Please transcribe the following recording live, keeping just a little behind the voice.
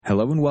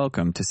Hello and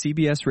welcome to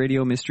CBS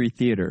Radio Mystery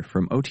Theater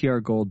from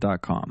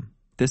OTRGold.com.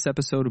 This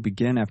episode will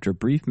begin after a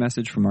brief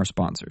message from our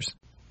sponsors.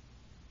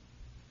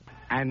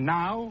 And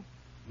now,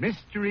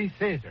 Mystery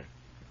Theater,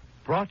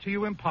 brought to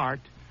you in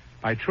part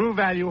by True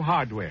Value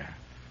Hardware,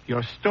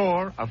 your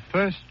store of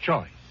first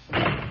choice.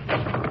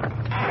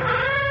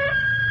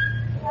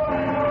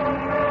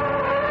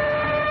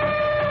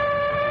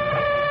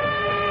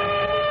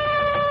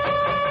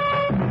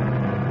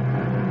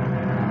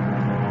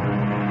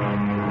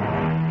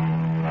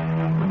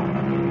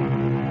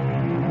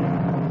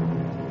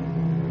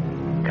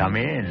 Come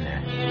in.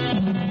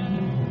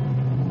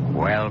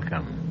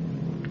 Welcome.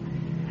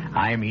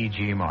 I'm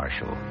E.G.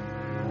 Marshall.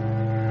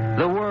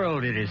 The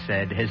world, it is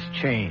said, has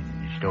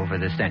changed over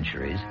the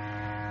centuries,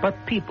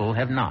 but people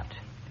have not.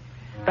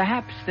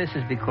 Perhaps this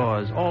is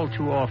because all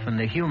too often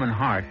the human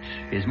heart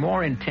is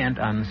more intent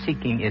on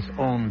seeking its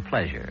own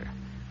pleasure,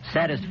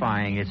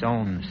 satisfying its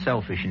own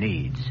selfish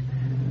needs,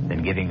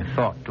 than giving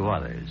thought to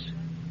others.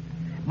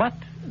 But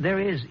there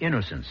is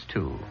innocence,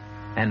 too,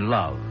 and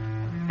love,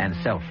 and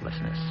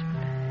selflessness.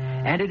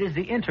 And it is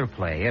the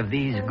interplay of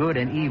these good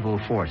and evil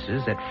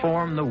forces that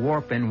form the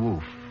warp and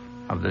woof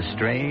of the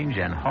strange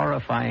and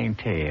horrifying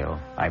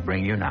tale I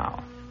bring you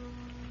now.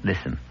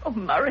 Listen. Oh,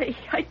 Murray,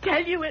 I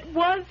tell you it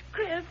was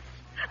Chris.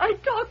 I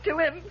talked to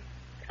him.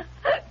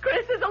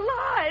 Chris is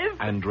alive.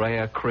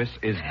 Andrea, Chris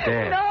is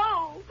dead.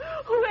 No.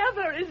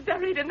 Whoever is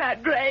buried in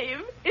that grave,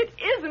 it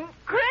isn't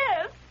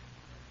Chris.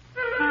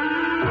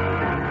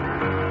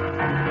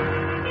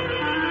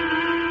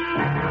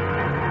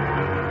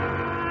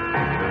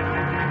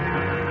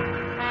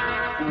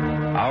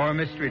 Our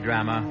mystery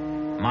drama,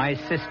 My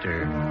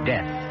Sister,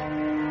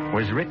 Death,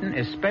 was written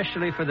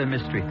especially for the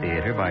Mystery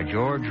Theater by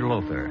George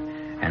Lothar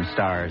and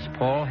stars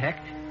Paul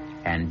Hecht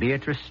and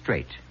Beatrice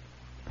Straight.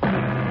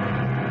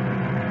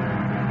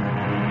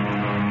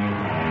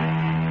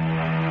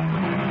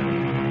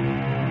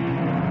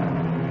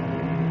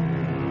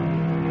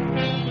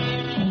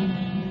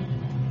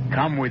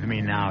 Come with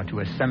me now to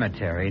a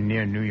cemetery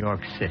near New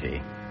York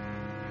City.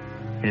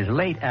 It is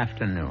late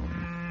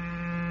afternoon.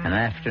 An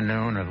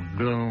afternoon of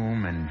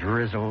gloom and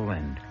drizzle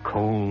and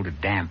cold,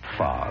 damp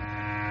fog.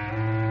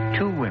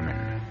 Two women,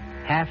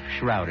 half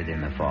shrouded in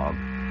the fog,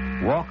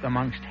 walk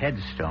amongst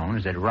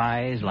headstones that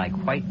rise like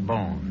white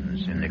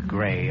bones in the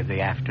gray of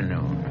the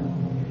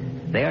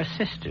afternoon. They are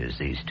sisters,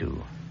 these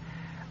two,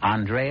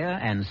 Andrea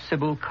and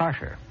Sybil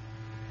Carter,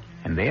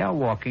 and they are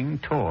walking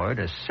toward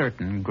a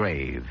certain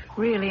grave.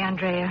 Really,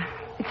 Andrea,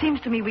 it seems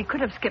to me we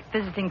could have skipped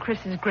visiting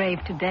Chris's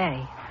grave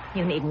today.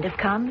 You needn't have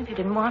come if you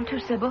didn't want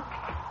to, Sybil.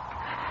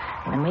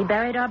 When we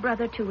buried our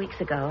brother 2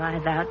 weeks ago, I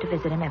vowed to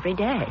visit him every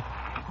day.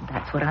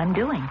 That's what I'm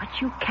doing. But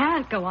you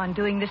can't go on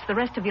doing this the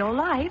rest of your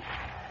life.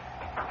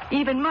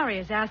 Even Murray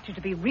has asked you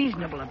to be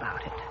reasonable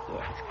about it.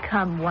 Yes,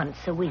 come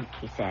once a week,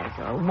 he says,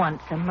 or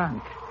once a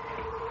month.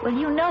 Well,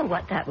 you know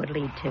what that would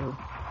lead to.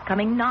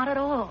 Coming not at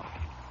all.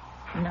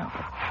 No.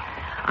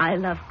 I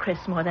love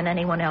Chris more than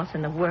anyone else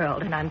in the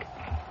world, and I'm...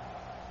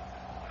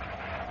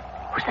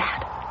 Who's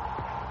that?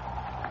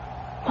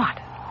 What?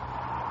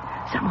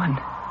 Someone...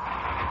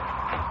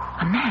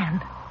 A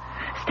man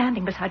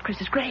standing beside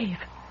Chris's grave.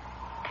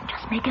 Can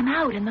just make him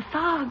out in the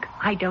fog.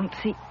 I don't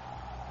see...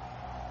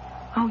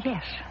 Oh,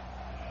 yes.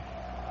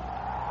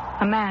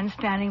 A man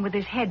standing with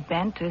his head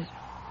bent as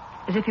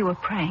if he were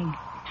praying.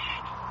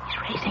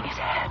 He's raising his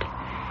head.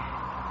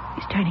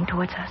 He's turning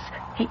towards us.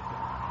 Sybil.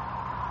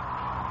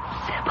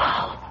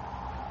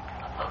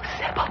 Oh,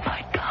 Sybil,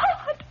 my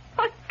God.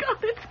 My God,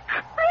 it's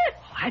Chris.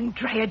 Oh,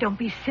 Andrea, don't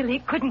be silly.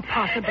 It couldn't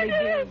possibly be.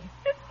 It is.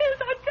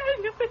 I'm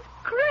telling you, it's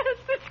Chris.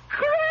 It's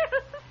Chris.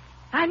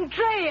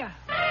 Andrea!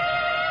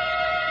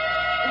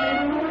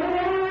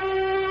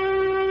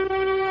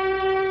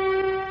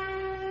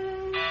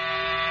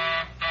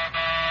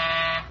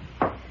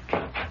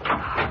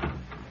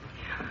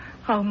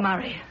 Oh,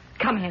 Murray,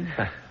 come in.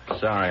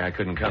 Sorry I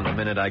couldn't come the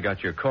minute I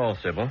got your call,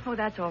 Sybil. Oh,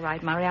 that's all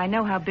right, Murray. I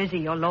know how busy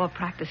your law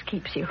practice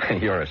keeps you.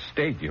 Your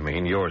estate, you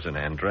mean, yours and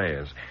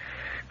Andrea's.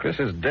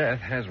 Chris's death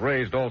has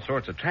raised all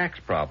sorts of tax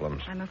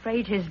problems. I'm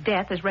afraid his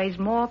death has raised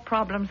more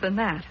problems than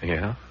that.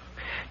 Yeah?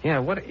 Yeah,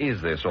 what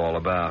is this all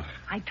about?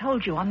 I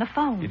told you on the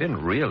phone. You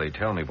didn't really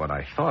tell me what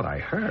I thought I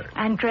heard.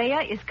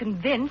 Andrea is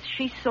convinced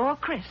she saw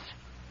Chris.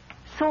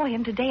 Saw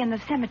him today in the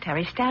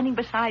cemetery, standing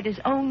beside his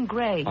own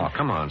grave. Oh,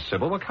 come on,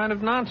 Sybil. What kind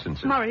of nonsense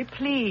is... Murray,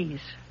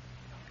 please.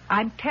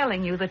 I'm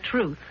telling you the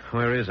truth.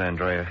 Where is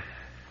Andrea?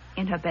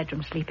 In her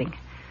bedroom, sleeping.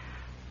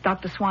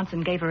 Dr.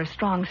 Swanson gave her a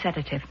strong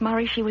sedative.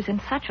 Murray, she was in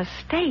such a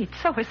state,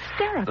 so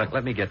hysterical. Look,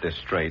 let me get this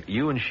straight.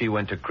 You and she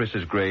went to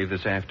Chris's grave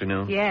this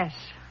afternoon? Yes.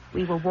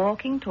 We were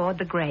walking toward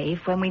the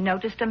grave when we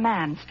noticed a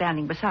man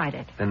standing beside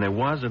it. And there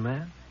was a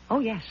man? Oh,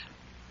 yes.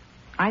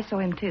 I saw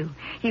him, too.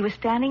 He was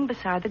standing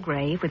beside the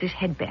grave with his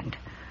head bent,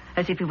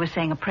 as if he was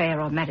saying a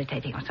prayer or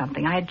meditating or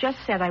something. I had just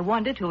said I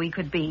wondered who he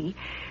could be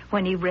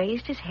when he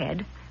raised his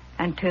head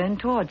and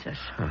turned towards us.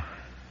 Huh.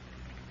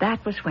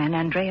 That was when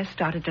Andrea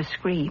started to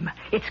scream,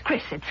 "It's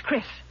Chris, it's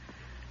Chris."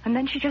 And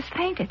then she just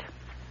fainted.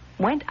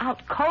 Went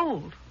out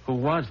cold. Who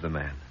was the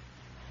man?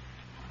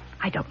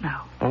 I don't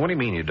know. Well, what do you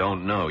mean you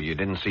don't know? You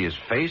didn't see his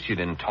face? You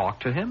didn't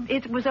talk to him?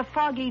 It was a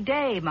foggy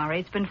day,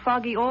 Murray. It's been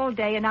foggy all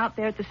day, and out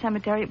there at the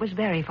cemetery it was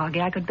very foggy.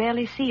 I could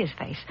barely see his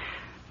face.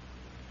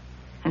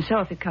 And so,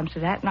 if it comes to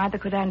that, neither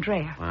could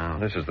Andrea. Well,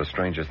 this is the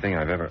strangest thing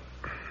I've ever...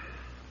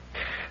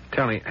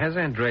 Tell me, has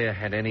Andrea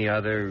had any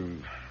other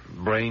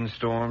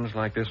brainstorms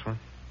like this one?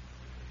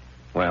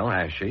 Well,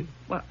 has she?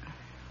 Well,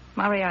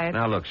 Murray,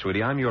 Now, look,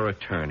 sweetie, I'm your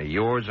attorney,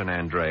 yours and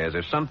Andrea's.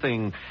 If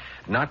something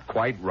not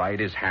quite right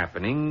is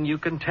happening, you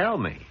can tell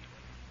me.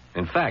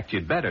 In fact,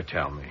 you'd better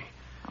tell me.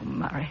 Oh,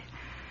 Murray.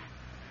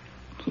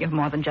 You're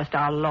more than just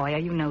our lawyer.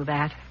 You know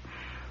that.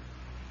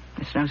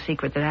 It's no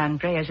secret that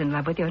Andrea's in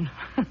love with you.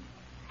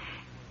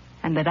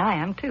 And that I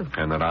am, too.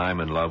 And that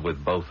I'm in love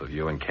with both of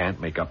you and can't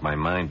make up my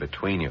mind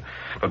between you.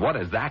 But what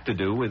has that to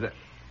do with it?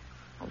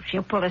 Oh,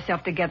 she'll pull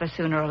herself together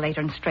sooner or later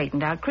and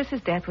straighten out.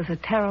 Chris's death was a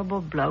terrible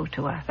blow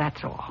to her,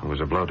 that's all. It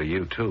was a blow to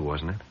you, too,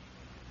 wasn't it?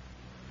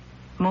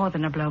 More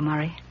than a blow,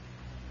 Murray.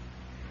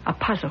 A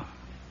puzzle.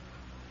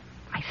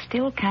 I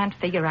still can't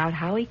figure out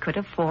how he could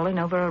have fallen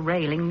over a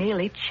railing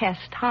nearly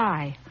chest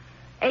high.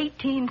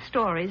 18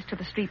 stories to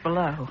the street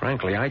below.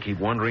 Frankly, I keep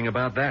wondering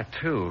about that,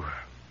 too.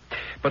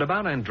 But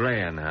about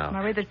Andrea now.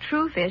 Murray, the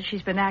truth is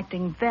she's been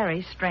acting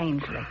very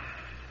strangely.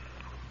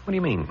 What do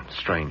you mean,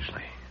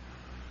 strangely?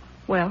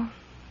 Well,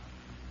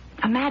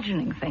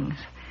 imagining things.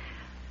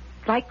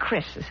 Like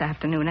Chris this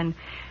afternoon. And,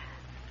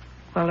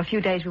 well, a few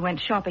days we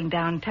went shopping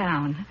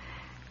downtown.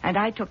 And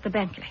I took the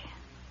Bentley.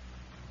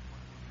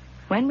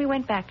 When we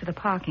went back to the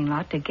parking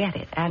lot to get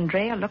it,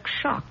 Andrea looked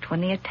shocked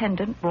when the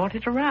attendant brought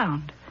it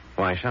around.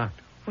 Why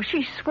shocked? Well,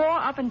 she swore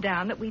up and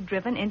down that we'd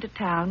driven into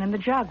town in the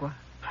Jaguar.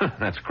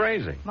 That's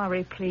crazy.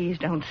 Murray, please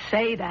don't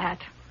say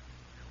that.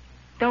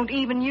 Don't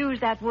even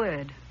use that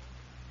word.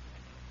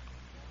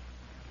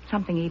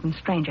 Something even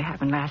stranger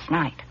happened last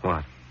night.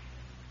 What?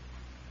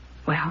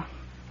 Well,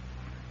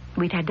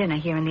 we'd had dinner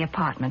here in the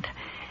apartment.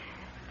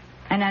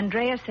 And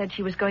Andrea said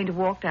she was going to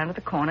walk down to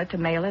the corner to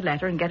mail a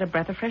letter and get a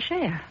breath of fresh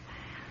air.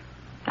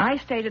 I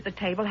stayed at the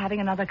table having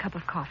another cup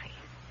of coffee.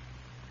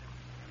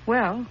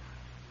 Well,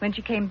 when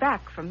she came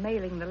back from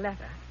mailing the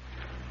letter...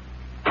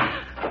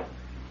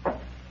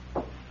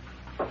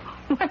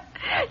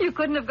 You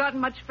couldn't have gotten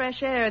much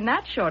fresh air in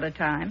that short a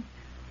time.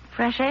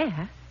 Fresh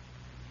air?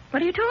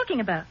 What are you talking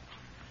about?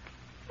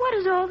 What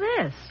is all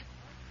this?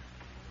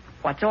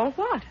 What's all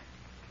what?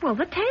 Well,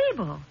 the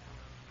table.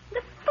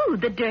 The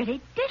food, the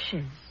dirty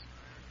dishes.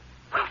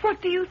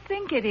 What do you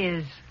think it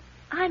is?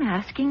 I'm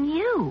asking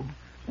you.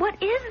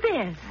 What is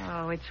this?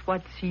 Oh, it's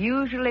what's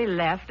usually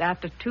left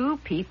after two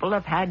people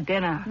have had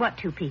dinner. What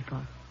two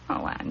people?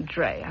 Oh,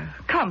 Andrea,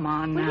 come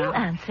on now. Will you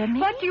answer me?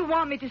 What do you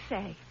want me to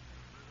say?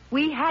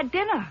 We had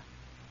dinner.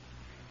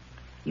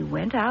 You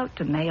went out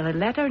to mail a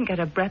letter and get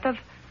a breath of...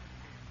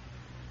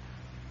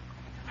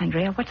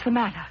 Andrea, what's the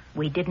matter?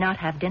 We did not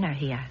have dinner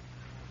here.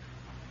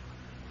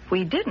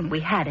 We didn't? We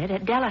had it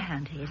at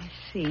Delahanty's.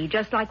 I see,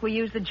 just like we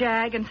used the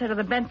Jag instead of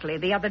the Bentley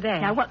the other day.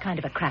 Now, what kind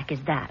of a crack is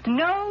that?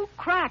 No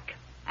crack.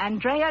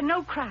 Andrea,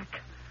 no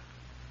crack.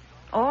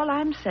 All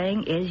I'm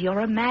saying is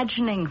you're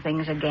imagining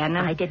things again.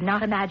 I did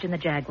not imagine the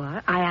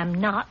Jaguar. I am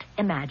not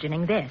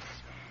imagining this.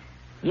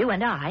 You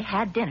and I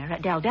had dinner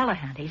at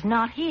Delahanty's,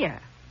 not here.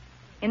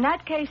 In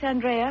that case,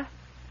 Andrea,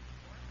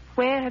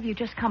 where have you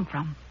just come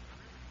from?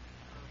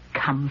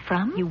 Come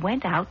from? You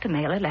went out to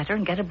mail a letter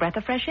and get a breath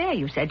of fresh air,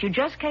 you said. You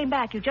just came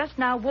back. You just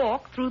now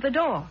walked through the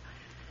door.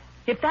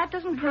 If that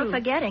doesn't prove... You're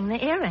forgetting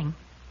the earring.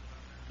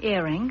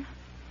 Earring?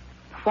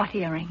 What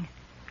earring?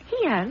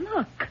 Here,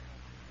 look.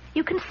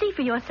 You can see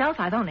for yourself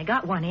I've only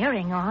got one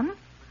earring on.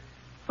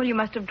 Well, you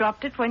must have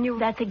dropped it when you...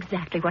 That's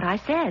exactly what I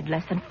said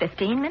less than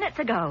 15 minutes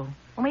ago.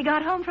 When we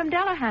got home from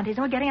Delahanty's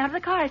and we're getting out of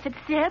the car, I said,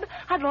 Sib,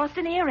 I've lost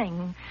an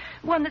earring.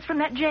 One that's from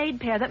that jade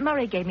pair that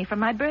Murray gave me for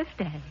my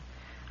birthday.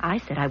 I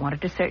said I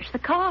wanted to search the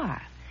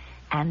car.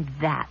 And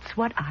that's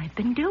what I've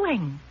been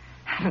doing.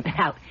 I haven't been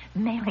out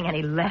mailing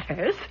any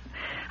letters.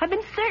 I've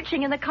been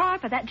searching in the car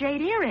for that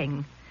jade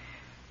earring.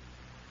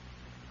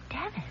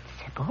 Damn it,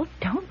 Sybil,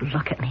 don't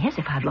look at me as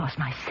if I've lost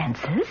my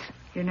senses.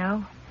 You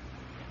know,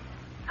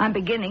 I'm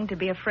beginning to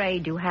be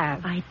afraid you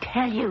have. I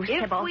tell you,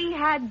 Sybil... If we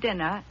had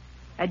dinner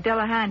at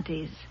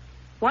Delahanty's,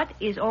 what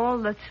is all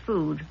this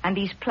food and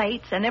these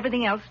plates and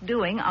everything else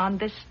doing on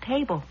this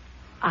table?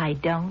 I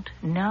don't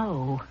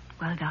know.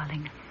 Well,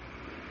 darling,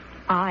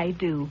 I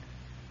do.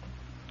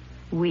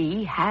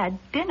 We had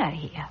dinner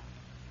here.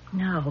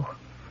 No.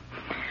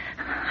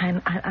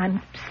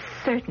 I'm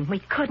certain we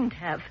couldn't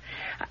have.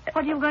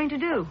 What are you going to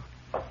do?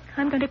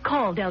 I'm going to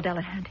call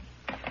Delahanty.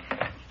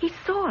 He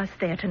saw us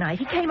there tonight.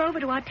 He came over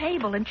to our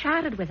table and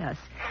chatted with us.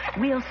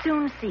 We'll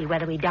soon see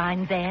whether we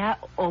dined there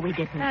or we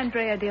didn't.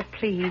 Andrea, dear,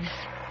 please.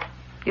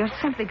 You're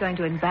simply going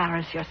to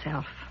embarrass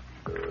yourself.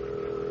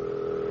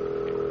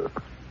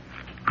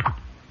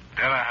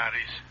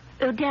 Delahanty's.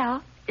 Oh,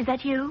 Del, is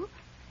that you?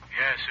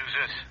 Yes, who's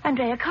this?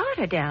 Andrea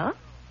Carter, Del.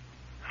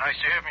 Nice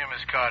to hear from you,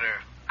 Miss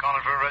Carter.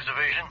 Calling for a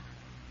reservation?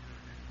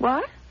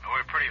 What?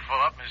 We're pretty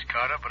full up, Miss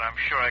Carter, but I'm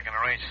sure I can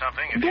arrange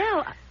something if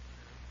Del.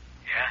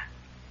 Yeah?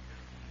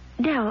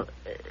 Del,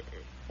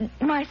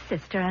 My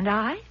sister and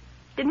I.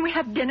 Didn't we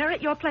have dinner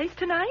at your place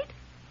tonight?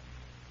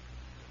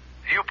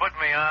 You put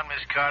me on,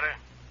 Miss Carter?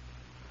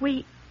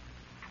 We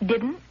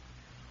didn't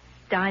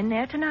dine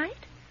there tonight?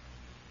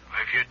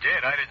 If you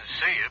did, I didn't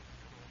see you.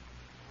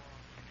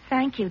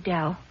 Thank you,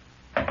 Del.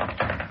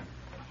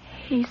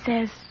 He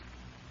says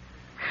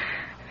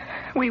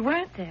we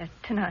weren't there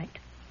tonight.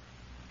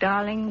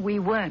 Darling, we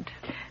weren't.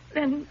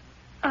 Then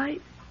I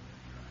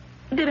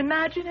did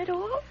imagine it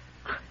all.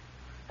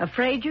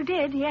 Afraid you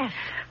did, yes.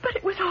 But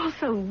it was all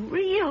so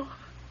real.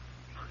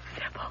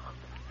 Sybil.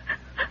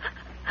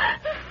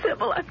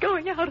 Sybil, I'm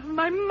going out of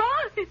my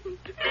mind.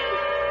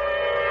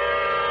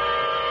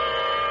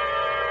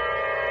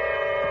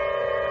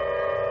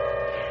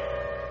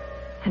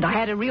 And I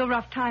had a real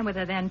rough time with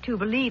her then, too.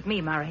 Believe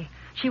me, Murray.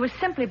 She was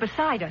simply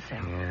beside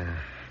herself. Yeah.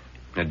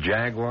 A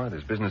Jaguar,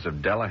 this business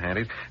of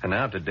Delahanty's, and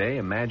now today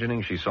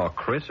imagining she saw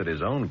Chris at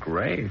his own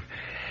grave.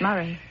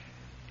 Murray,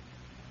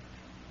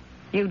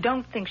 you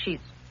don't think she's...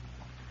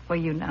 Well,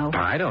 you know.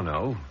 I don't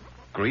know.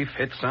 Grief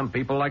hits some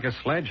people like a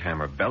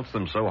sledgehammer, belts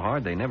them so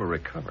hard they never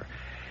recover.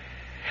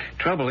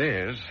 Trouble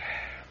is...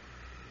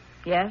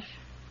 Yes?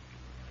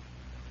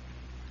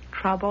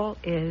 Trouble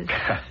is...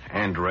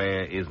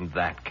 Andrea isn't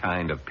that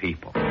kind of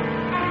people.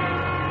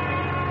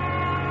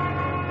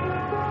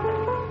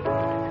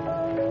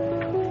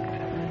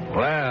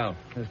 Well,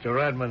 Mr.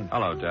 Redmond.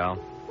 Hello, Del.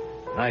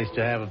 Nice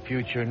to have a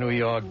future New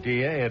York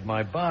DA at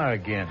my bar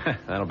again.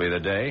 That'll be the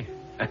day.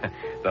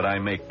 That I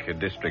make a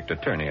district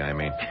attorney, I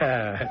mean.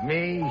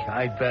 Me?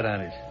 I'd bet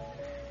on it.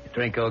 You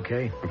drink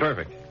okay?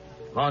 Perfect.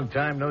 Long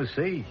time no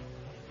see.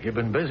 You've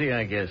been busy,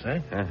 I guess, huh?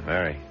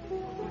 Very.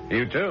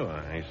 You too.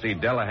 I see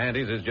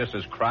Delahanty's is just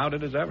as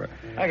crowded as ever.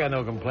 I got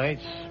no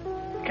complaints.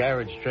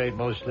 Carriage trade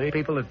mostly.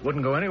 People that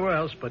wouldn't go anywhere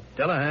else but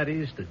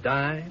Delahanty's to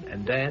dine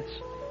and dance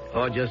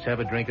or just have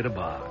a drink at a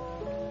bar.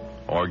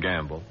 Or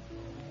gamble.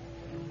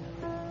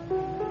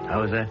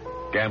 How is that?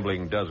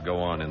 Gambling does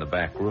go on in the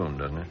back room,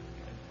 doesn't it?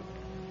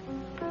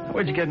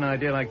 Where'd you get an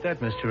idea like that,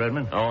 Mr.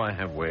 Redmond? Oh, I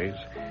have ways.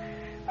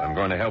 If I'm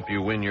going to help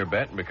you win your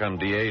bet and become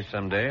DA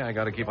someday, I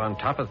got to keep on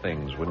top of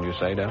things, wouldn't you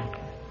say, Del?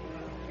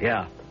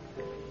 Yeah.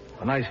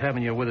 Well, nice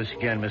having you with us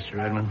again, Mr.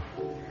 Redmond.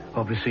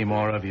 Hope to see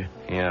more of you.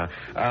 Yeah.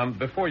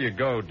 Before you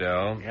go,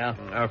 Del. Yeah?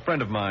 A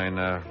friend of mine,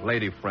 a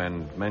lady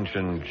friend,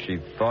 mentioned she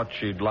thought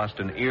she'd lost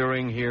an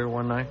earring here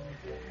one night.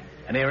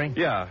 An earring?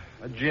 Yeah,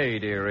 a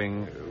jade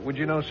earring. Would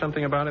you know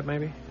something about it,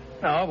 maybe?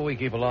 No, but we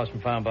keep a lost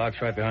and found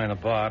box right behind the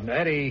bar.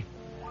 Eddie,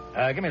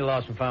 give me the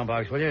lost and found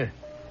box, will you?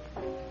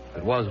 If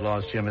it was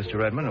lost here, Mr.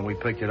 Redmond, and we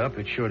picked it up,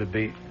 it's sure to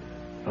be...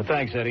 Oh,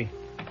 thanks, Eddie.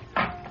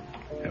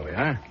 There we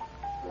are.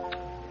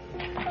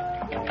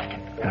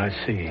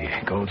 I see.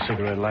 Gold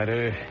cigarette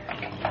lighter.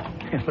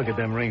 Look at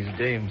them rings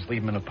dames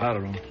leave them in the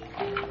powder room.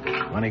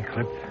 Money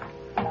clip.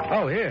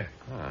 Oh, here.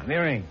 An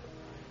earring.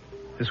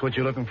 This what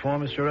you're looking for,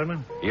 Mr.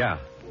 Redmond? Yeah.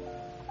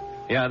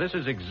 Yeah, this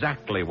is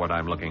exactly what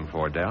I'm looking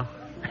for, Del.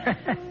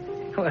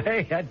 Well,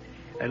 hey,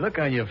 I look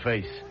on your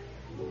face.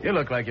 You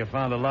look like you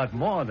found a lot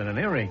more than an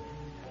earring.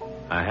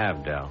 I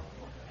have, Del.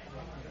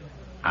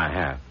 I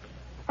have.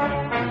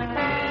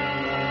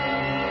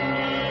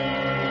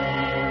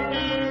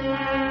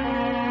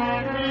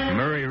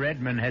 Murray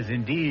Redmond has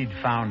indeed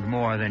found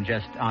more than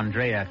just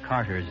Andrea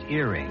Carter's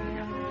earring.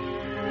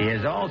 He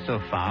has also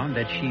found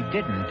that she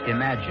didn't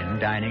imagine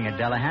dining at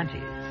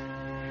Delahanty's.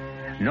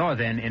 Nor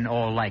then, in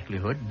all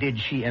likelihood, did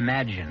she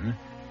imagine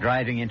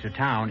driving into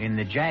town in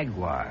the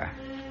Jaguar.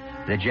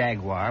 The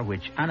Jaguar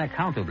which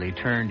unaccountably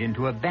turned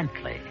into a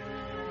Bentley.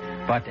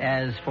 But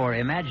as for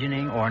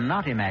imagining or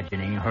not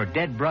imagining her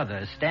dead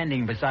brother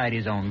standing beside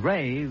his own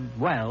grave,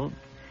 well,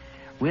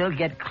 we'll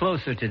get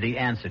closer to the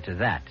answer to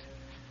that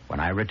when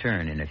I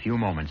return in a few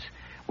moments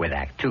with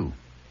Act Two.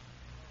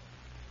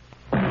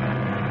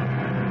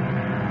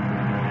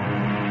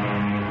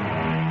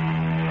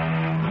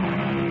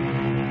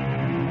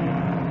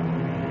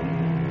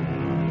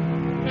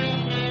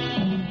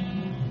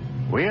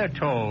 We are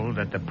told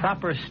that the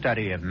proper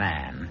study of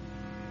man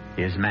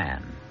is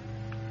man.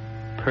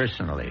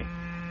 Personally,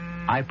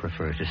 I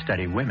prefer to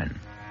study women.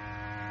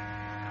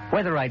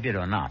 Whether I did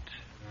or not,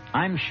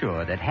 I'm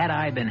sure that had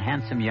I been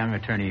handsome young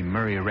attorney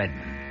Murray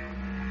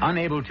Redmond,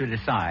 unable to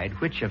decide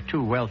which of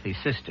two wealthy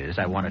sisters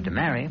I wanted to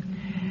marry,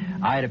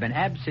 I'd have been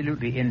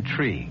absolutely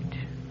intrigued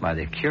by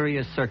the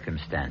curious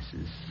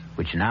circumstances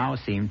which now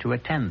seem to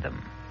attend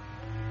them.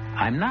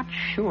 I'm not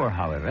sure,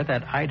 however,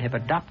 that I'd have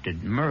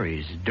adopted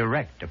Murray's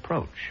direct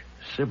approach.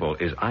 Sybil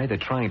is either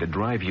trying to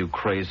drive you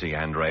crazy,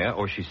 Andrea,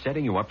 or she's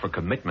setting you up for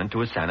commitment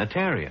to a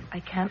sanitarium. I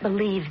can't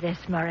believe this,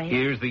 Murray.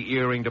 Here's the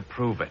earring to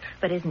prove it.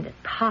 But isn't it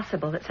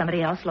possible that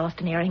somebody else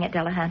lost an earring at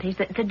Delahanty's?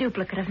 The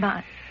duplicate of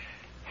mine.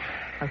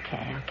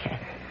 Okay.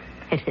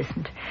 It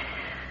isn't.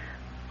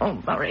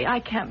 Oh, Murray, I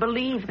can't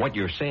believe that. What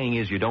you're saying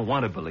is you don't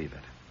want to believe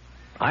it.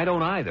 I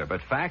don't either,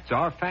 but facts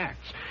are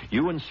facts.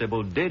 You and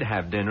Sybil did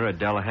have dinner at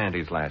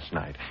Delahanty's last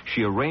night.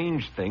 She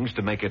arranged things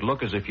to make it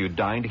look as if you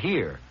dined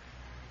here.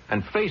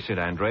 And face it,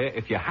 Andrea,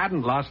 if you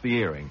hadn't lost the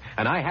earring,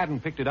 and I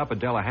hadn't picked it up at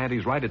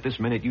Delahanty's right at this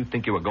minute, you'd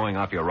think you were going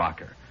off your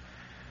rocker.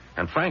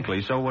 And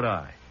frankly, so would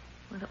I.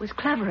 Well, it was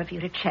clever of you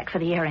to check for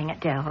the earring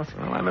at Dell's.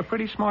 Well, I'm a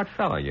pretty smart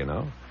fella, you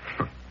know.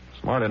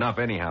 Smart enough,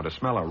 anyhow, to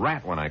smell a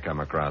rat when I come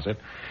across it.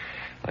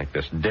 Like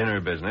this dinner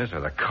business or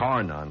the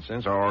car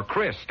nonsense or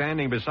Chris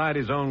standing beside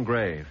his own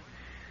grave.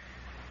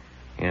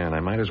 Yeah, and I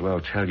might as well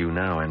tell you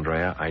now,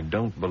 Andrea, I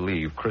don't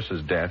believe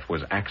Chris's death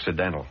was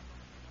accidental.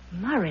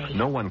 Murray.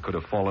 No one could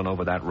have fallen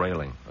over that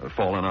railing.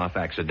 Fallen off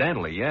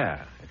accidentally,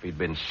 yeah. If he'd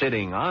been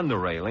sitting on the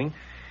railing,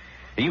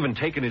 even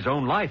taken his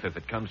own life if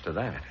it comes to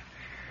that.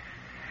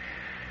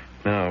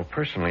 No,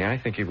 personally, I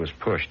think he was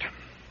pushed.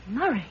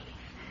 Murray,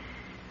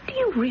 do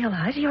you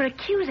realize you're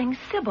accusing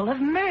Sybil of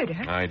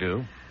murder? I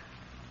do.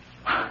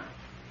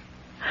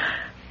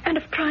 And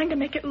of trying to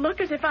make it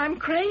look as if I'm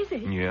crazy.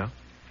 Yeah?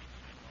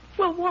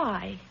 Well,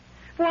 why?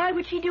 Why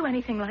would she do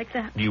anything like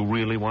that? Do you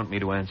really want me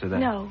to answer that?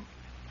 No.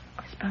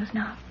 I suppose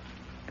not.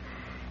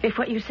 If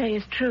what you say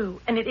is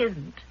true, and it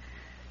isn't,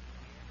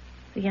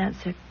 the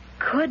answer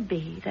could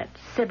be that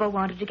Sybil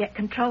wanted to get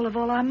control of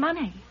all our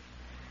money.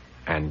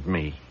 And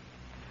me.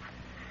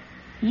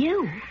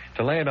 You?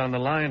 To lay it on the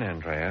line,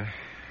 Andrea,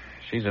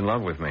 she's in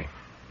love with me.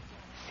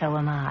 So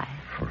am I.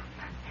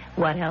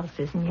 What else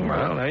is new?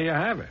 Well, there you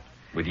have it.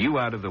 With you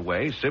out of the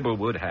way, Sybil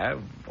would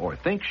have, or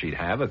think she'd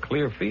have, a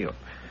clear field.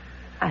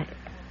 I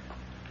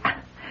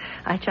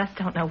just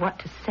don't know what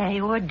to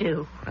say or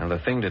do. Well, the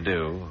thing to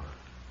do,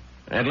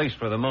 at least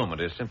for the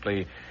moment, is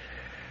simply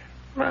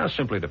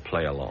to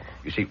play along.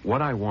 You see,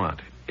 what I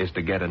want is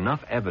to get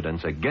enough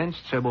evidence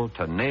against Sybil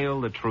to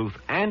nail the truth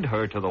and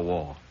her to the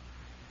wall.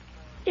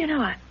 You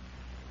know,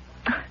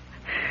 I'm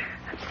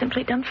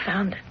simply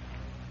dumbfounded.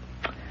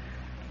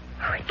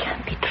 Oh, it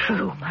can't be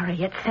true,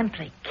 Murray. It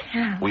simply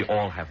can't. We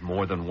all have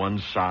more than one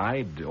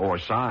side, or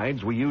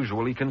sides we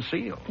usually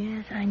conceal.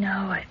 Yes, I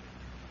know.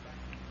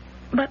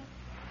 But...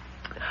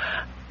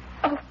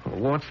 Oh.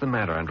 What's the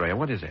matter, Andrea?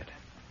 What is it?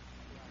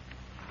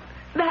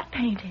 That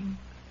painting.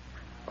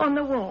 On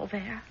the wall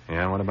there.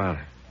 Yeah, what about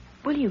it?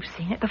 Well, you've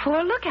seen it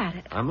before. Look at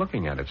it. I'm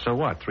looking at it. So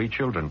what? 3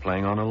 children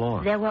playing on a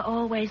lawn. There were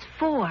always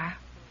 4.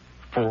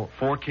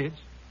 4 kids?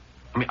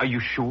 I mean, are you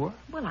sure?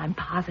 Well, I'm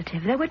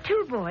positive. There were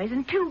 2 boys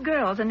and 2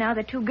 girls, and now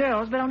there are 2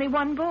 girls, but only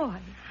 1 boy.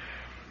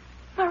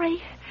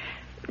 Murray,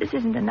 this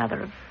isn't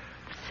another of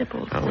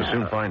Sybil's... Well, we'll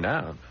soon find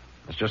out.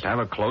 Let's just have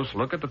a close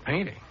look at the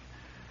painting.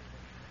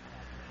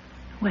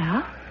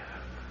 Well?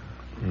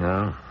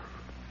 No,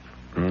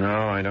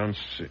 I don't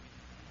see...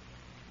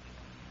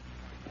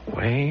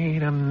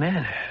 Wait a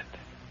minute.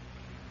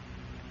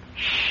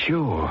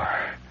 Sure.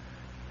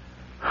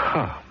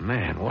 Oh,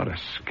 man, what a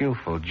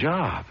skillful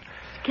job.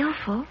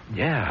 Skillful?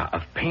 Yeah,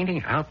 of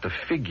painting out the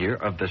figure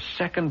of the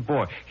second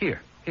boy.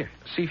 Here,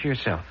 see for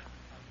yourself.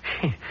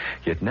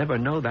 You'd never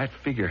know that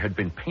figure had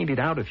been painted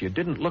out if you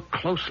didn't look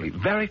closely,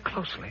 very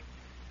closely.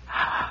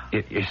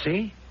 You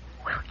see?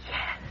 Well,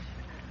 yes.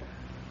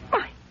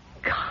 My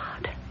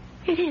God.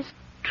 It is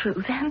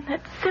true, then,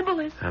 that Sybil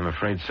is... I'm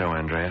afraid so,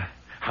 Andrea.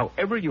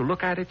 However you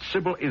look at it,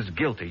 Sybil is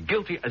guilty.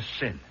 Guilty as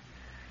sin.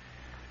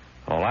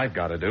 All I've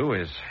got to do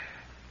is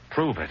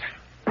prove it.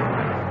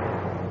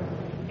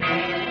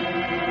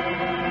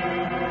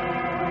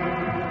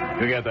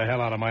 You get the hell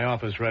out of my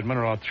office, Redmond,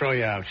 or I'll throw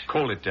you out.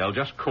 Cool it, Del.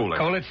 Just cool it.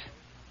 Cool it?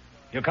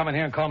 You come in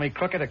here and call me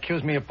crooked,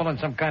 accuse me of pulling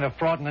some kind of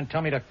fraud, and then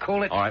tell me to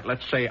cool it? All right,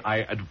 let's say I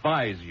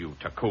advise you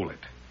to cool it.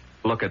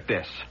 Look at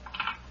this.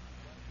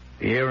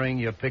 The earring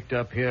you picked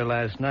up here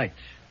last night.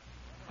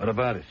 What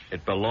about it?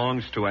 It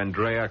belongs to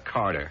Andrea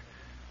Carter.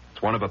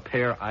 It's one of a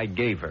pair I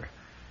gave her.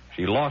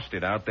 She lost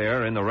it out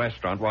there in the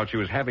restaurant while she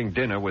was having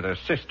dinner with her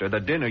sister. The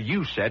dinner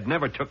you said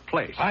never took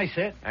place. I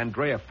said?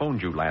 Andrea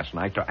phoned you last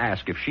night to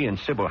ask if she and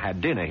Sybil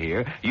had dinner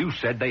here. You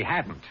said they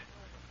hadn't.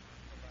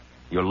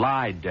 You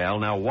lied, Del.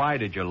 Now, why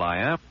did you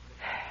lie, huh?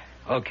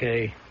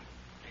 Okay,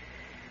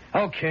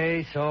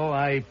 so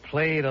I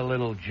played a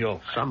little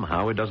joke.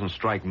 Somehow it doesn't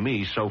strike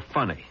me so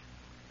funny.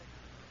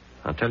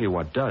 I'll tell you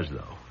what does,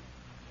 though.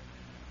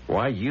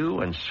 Why,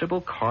 you and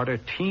Sybil Carter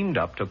teamed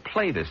up to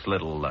play this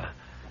little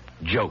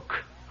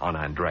joke on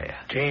Andrea.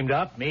 Teamed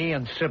up, me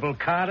and Sybil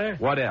Carter?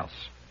 What else?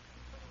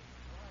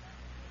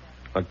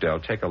 Look, Del,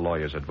 take a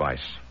lawyer's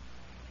advice.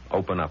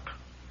 Open up.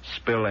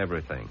 Spill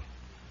everything.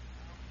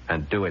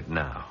 And do it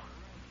now.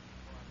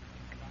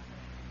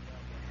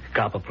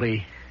 Cop a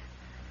plea?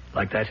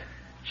 Like that?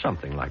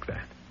 Something like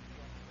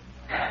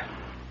that.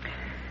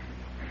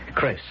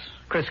 Chris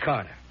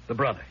Carter, the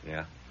brother.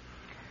 Yeah?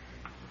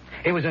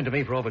 He was into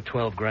me for over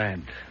 12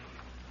 grand.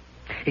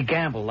 He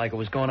gambled like it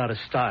was going out of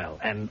style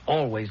and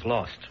always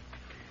lost.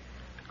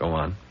 Go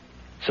on.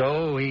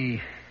 So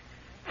he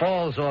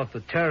falls off the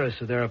terrace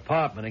of their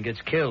apartment and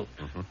gets killed.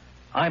 Mm-hmm.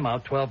 I'm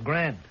out 12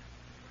 grand.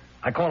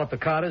 I call up the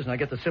Carters and I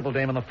get the Sybil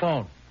dame on the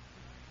phone.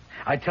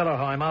 I tell her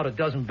how I'm out a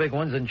dozen big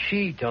ones and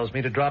she tells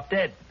me to drop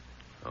dead.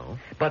 Oh?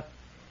 But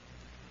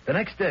the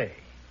next day,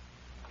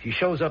 she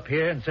shows up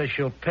here and says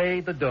she'll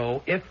pay the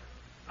dough if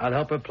I'll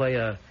help her play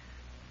a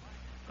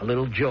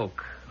little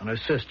joke on her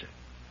sister.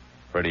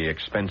 Pretty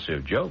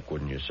expensive joke,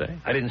 wouldn't you say?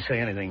 I didn't say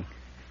anything.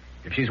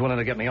 If she's willing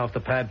to get me off the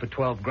pad for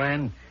 12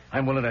 grand,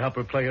 I'm willing to help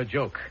her play her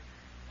joke.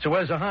 So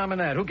where's the harm in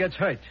that? Who gets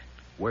hurt?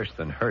 Worse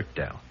than hurt,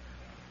 Del.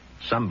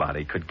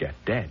 somebody could get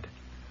dead.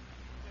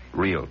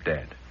 Real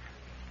dead.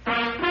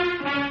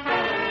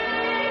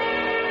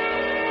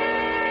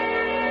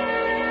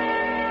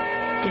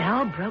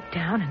 Del broke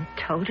down and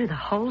told her the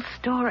whole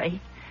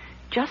story.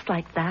 Just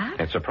like that?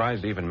 It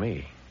surprised even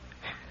me.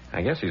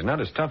 I guess he's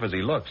not as tough as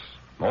he looks.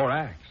 More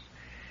acts.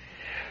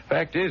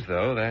 Fact is,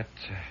 though, that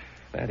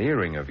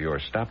earring of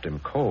yours stopped him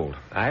cold.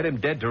 I had him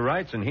dead to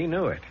rights, and he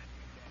knew it.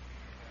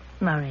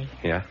 Murray.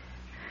 Yeah?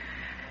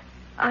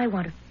 I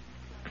want to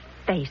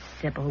face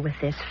Sybil with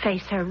this.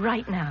 Face her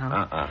right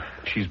now.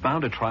 She's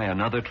bound to try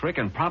another trick,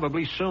 and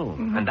probably soon.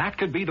 Mm-hmm. And that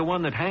could be the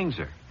one that hangs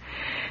her.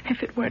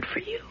 If it weren't for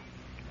you.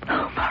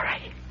 Oh,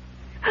 Murray.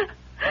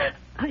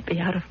 I'd be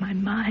out of my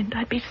mind.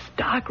 I'd be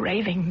stark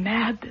raving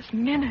mad this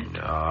minute.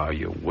 No,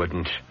 you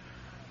wouldn't.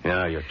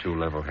 No, you're too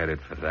level-headed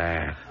for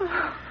that.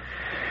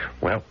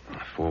 Well,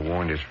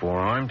 forewarned is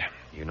forearmed.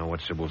 You know what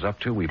Sybil's up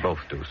to. We both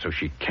do. So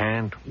she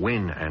can't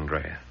win,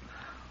 Andrea.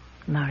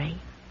 Murray,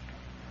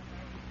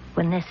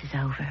 when this is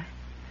over,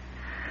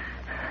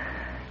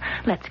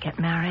 let's get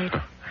married.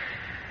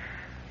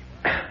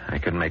 I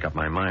couldn't make up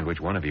my mind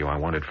which one of you I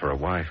wanted for a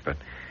wife, but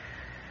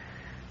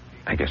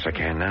I guess I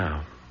can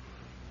now.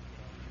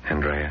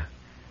 Andrea,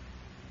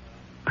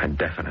 I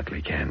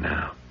definitely can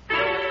now.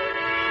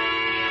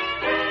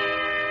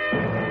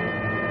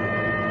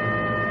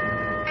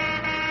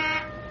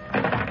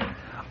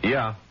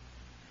 Yeah.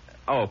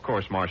 Oh, of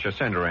course, Marcia.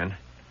 Send her in.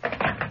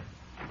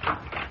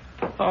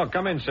 Oh,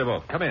 come in,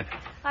 Sybil. Come in.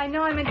 I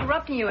know I'm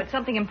interrupting you. It's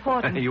something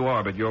important. You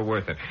are, but you're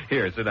worth it.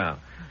 Here, sit down.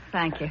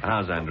 Thank you.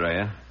 How's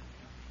Andrea?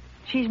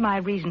 She's my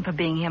reason for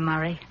being here,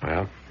 Murray.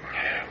 Well,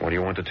 what do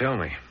you want to tell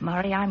me?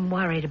 Murray, I'm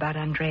worried about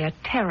Andrea.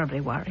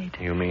 Terribly worried.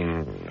 You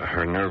mean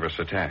her nervous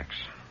attacks?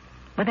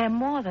 But they're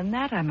more than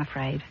that, I'm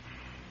afraid.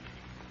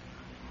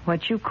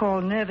 What you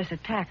call nervous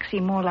attacks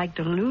seem more like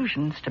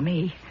delusions to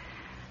me.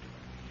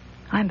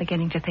 I'm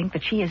beginning to think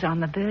that she is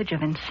on the verge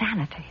of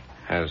insanity.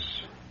 Has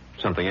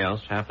something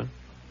else happened?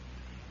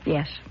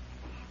 Yes.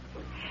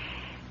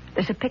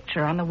 There's a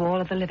picture on the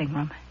wall of the living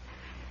room.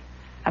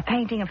 A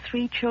painting of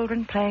 3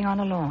 children playing on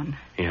a lawn.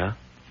 Yeah?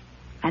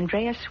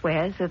 Andrea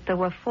swears that there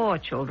were 4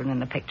 children in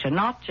the picture,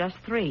 not just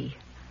 3.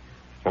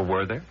 Well,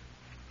 were there?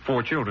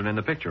 4 children in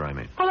the picture, I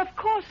mean. Well, of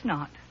course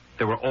not.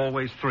 There were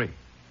always 3.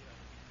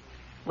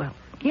 Well,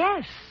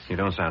 yes. You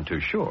don't sound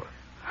too sure.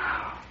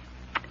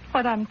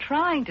 What I'm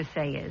trying to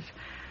say is,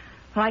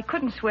 well, I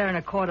couldn't swear in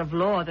a court of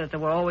law that there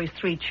were always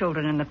 3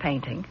 children in the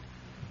painting.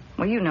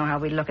 Well, you know how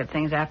we look at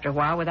things after a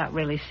while without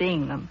really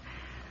seeing them.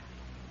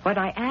 What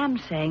I am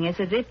saying is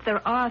that if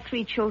there are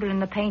 3 children in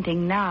the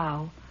painting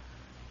now,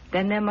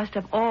 then there must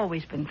have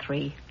always been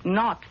 3,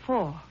 not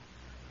 4.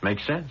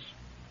 Makes sense.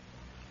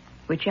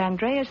 Which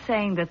Andrea's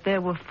saying that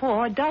there were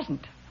 4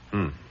 doesn't.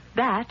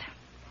 That,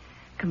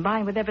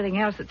 combined with everything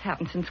else that's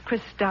happened since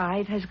Chris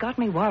died, has got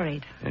me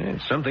worried.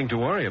 It's something to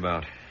worry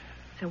about.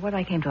 So what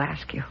I came to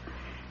ask you,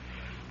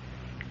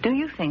 do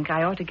you think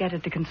I ought to get her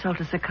to consult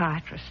a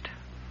psychiatrist?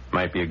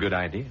 Might be a good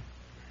idea.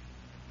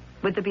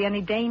 Would there be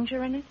any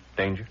danger in it?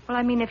 Danger? Well,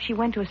 I mean, if she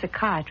went to a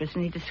psychiatrist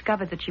and he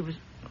discovered that she was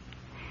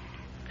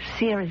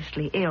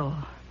seriously ill,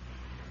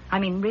 I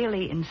mean,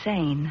 really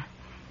insane,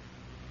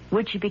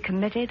 would she be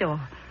committed or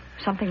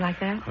something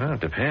like that? Well,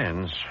 it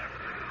depends.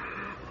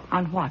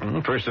 On what?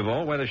 First of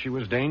all, whether she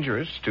was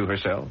dangerous to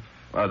herself,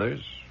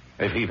 others.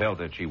 If he felt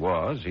that she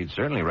was, he'd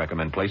certainly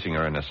recommend placing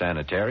her in a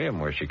sanitarium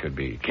where she could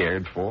be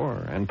cared for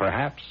and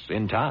perhaps,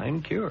 in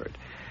time, cured.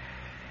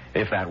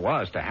 If that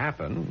was to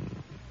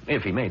happen,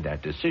 if he made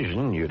that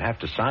decision, you'd have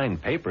to sign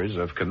papers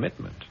of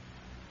commitment.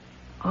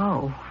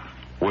 Oh.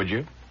 Would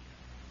you?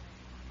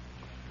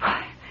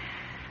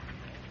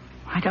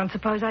 I don't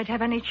suppose I'd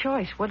have any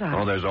choice, would I?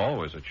 Oh, there's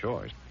always a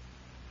choice.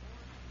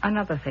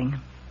 Another thing.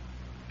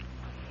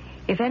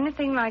 If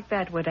anything like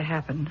that were to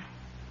happen,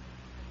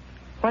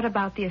 what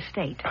about the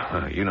estate?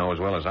 You know as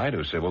well as I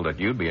do, Sybil, that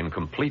you'd be in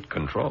complete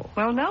control.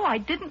 Well, no, I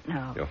didn't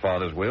know. Your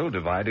father's will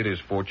divided his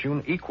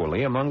fortune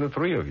equally among the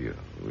 3 of you.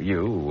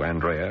 You,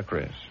 Andrea,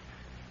 Chris.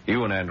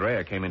 You and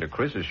Andrea came into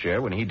Chris's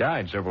share when he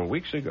died several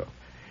weeks ago.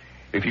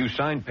 If you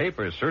signed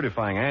papers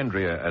certifying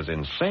Andrea as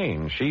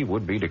insane, she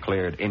would be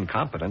declared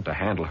incompetent to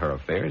handle her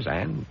affairs,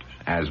 and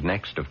as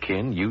next of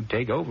kin, you'd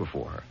take over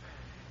for her.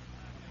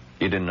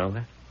 You didn't know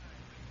that?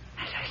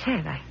 As I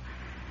said,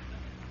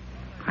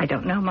 I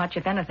don't know much,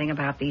 if anything,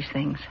 about these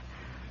things.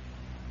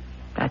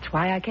 That's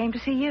why I came to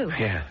see you.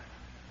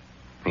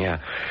 Yeah.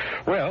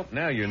 Well,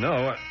 now you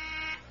know.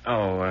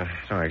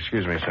 Sorry,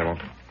 excuse me, Sybil.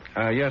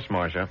 Yes,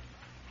 Marcia.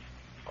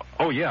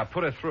 Oh, yeah,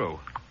 put her through.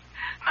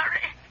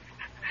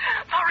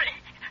 Murray,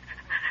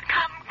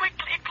 come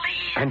quickly,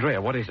 please.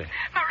 Andrea, what is it?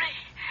 Murray,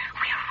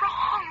 we're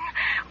wrong.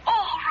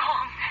 All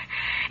wrong.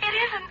 It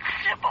isn't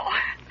Sybil.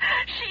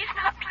 She's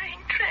not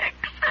playing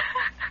tricks.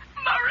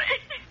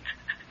 Murray,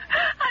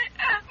 I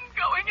am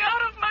going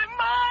out of my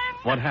mind.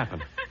 What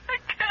happened? I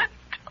can't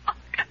talk.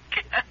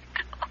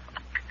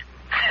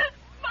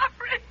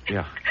 Murray.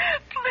 Yeah.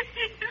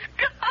 Please,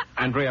 God.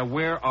 Andrea,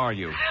 where are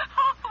you?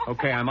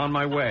 Okay, I'm on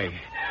my way.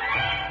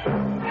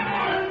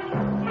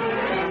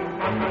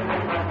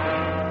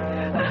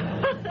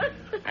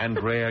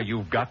 Andrea,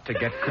 you've got to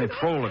get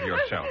control of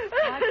yourself.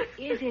 What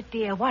is it,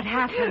 dear? What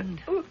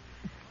happened?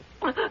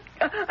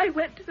 I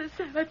went to the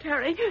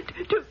cemetery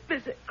to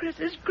visit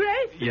Chris's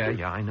grave.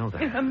 Yeah, I know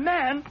that. A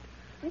man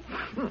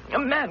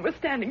was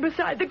standing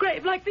beside the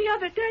grave like the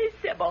other day,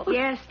 Sybil.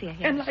 Yes, dear,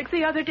 yes. And like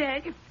the other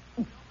day,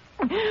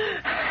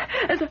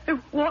 as I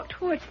walked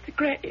towards the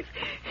grave,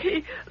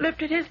 he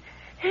lifted his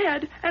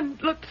head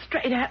and looked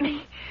straight at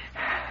me.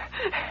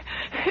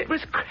 It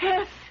was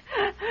Chris.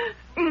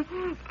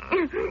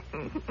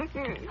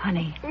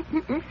 Honey,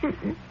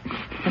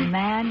 the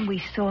man we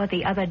saw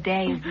the other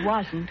day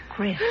wasn't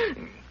Chris.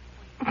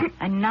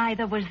 And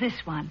neither was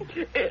this one.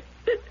 It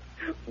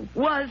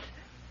was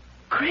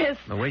Chris.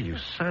 The way you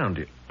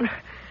sound,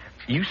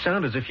 you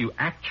sound as if you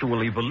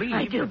actually believe.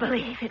 I do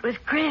believe it was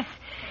Chris.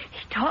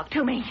 He talked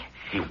to me.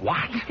 He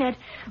what? He said,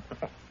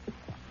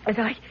 as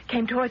I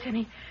came towards him,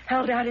 he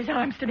held out his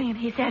arms to me and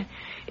he said,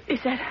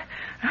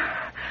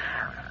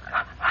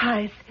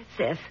 "Hi,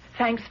 sis.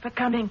 Thanks for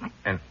coming."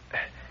 And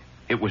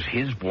it was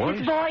his voice?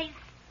 His voice.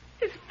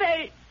 His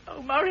face.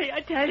 Oh, Murray,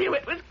 I tell you,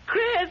 it was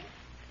Chris.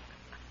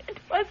 It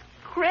was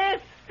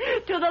Chris.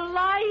 To the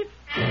life.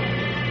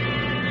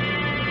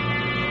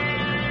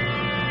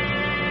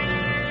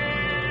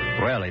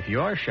 Well, if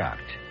you're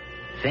shocked,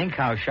 think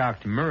how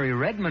shocked Murray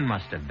Redmond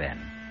must have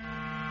been.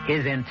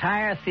 His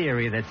entire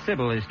theory that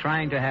Sybil is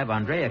trying to have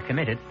Andrea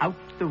committed out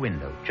the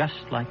window,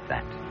 just like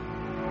that.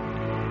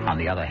 On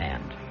the other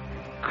hand,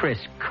 Chris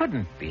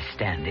couldn't be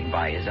standing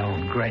by his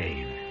own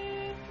grave.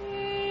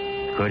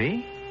 Could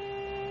he?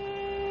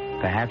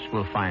 Perhaps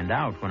we'll find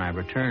out when I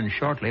return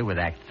shortly with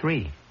Act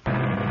 3.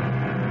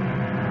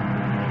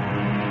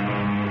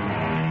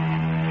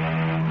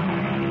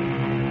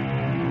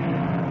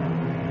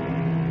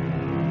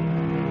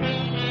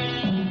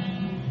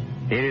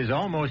 It is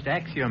almost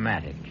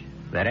axiomatic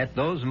that at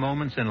those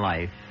moments in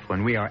life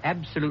when we are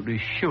absolutely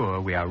sure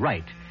we are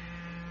right,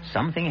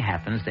 something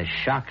happens that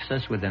shocks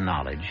us with the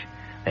knowledge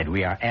that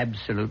we are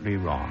absolutely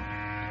wrong.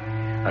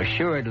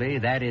 Assuredly,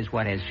 that is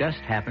what has just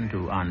happened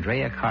to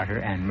Andrea Carter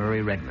and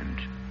Murray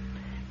Redmond.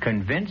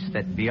 Convinced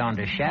that beyond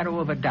a shadow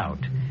of a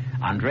doubt,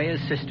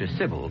 Andrea's sister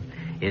Sybil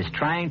is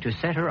trying to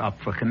set her up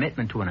for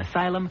commitment to an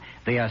asylum,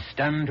 they are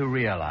stunned to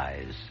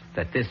realize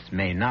that this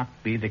may not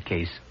be the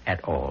case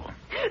at all.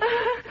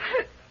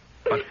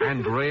 But,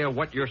 Andrea,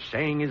 what you're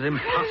saying is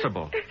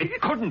impossible. It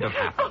couldn't have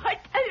happened. Oh, I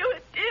tell you,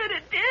 it did.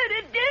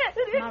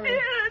 Murray,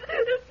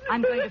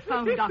 I'm going to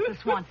phone Dr.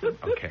 Swanson.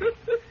 Okay.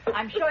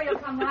 I'm sure you'll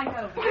come right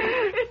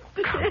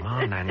over. Come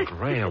on,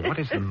 Andrea. What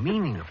is the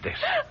meaning of this?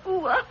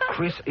 What?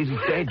 Chris is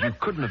dead. You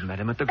couldn't have met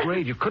him at the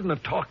grave. You couldn't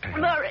have talked to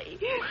him.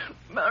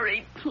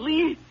 Murray,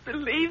 please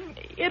believe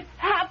me. It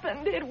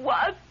happened. It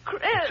was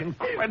Chris. It's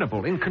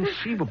incredible,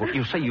 inconceivable.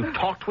 You say you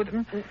talked with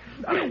him?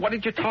 What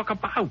did you talk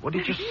about? What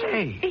did you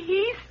say?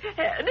 He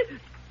said,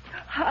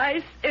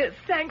 "Hi, sis.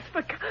 Thanks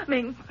for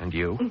coming." And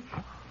you?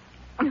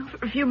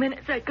 For a few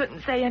minutes, I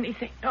couldn't say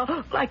anything.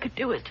 All I could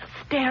do was just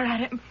stare at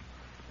him.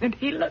 And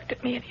he looked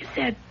at me and he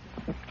said,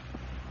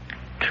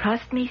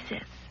 "Trust me,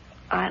 sis.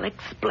 I'll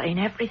explain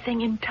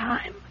everything in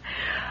time.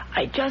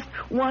 I just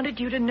wanted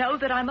you to know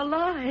that I'm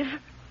alive."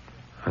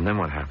 And then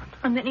what happened?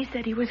 And then he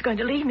said he was going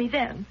to leave me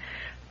then,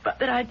 but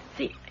that I'd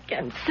see him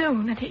again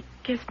soon, and he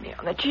kissed me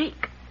on the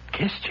cheek.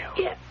 Kissed you?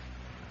 Yes.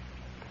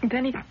 And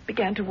then he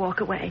began to walk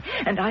away,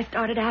 and I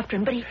started after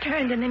him, but he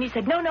turned, and then he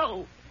said,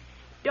 No,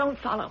 don't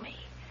follow me.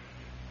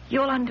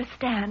 You'll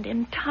understand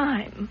in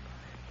time."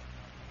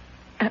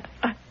 And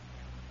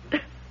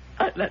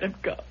I let him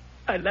go.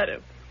 I let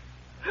him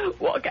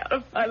walk out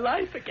of my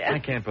life again. I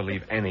can't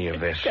believe any of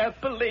this. I can't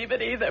believe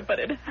it either, but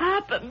it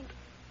happened.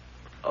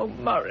 Oh,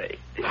 Murray,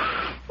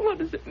 what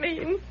does it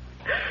mean?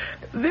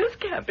 This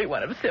can't be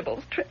one of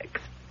Sybil's tricks.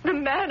 The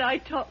man I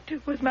talked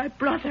to was my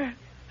brother.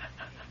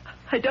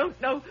 I don't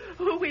know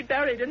who we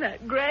buried in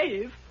that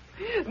grave,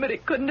 but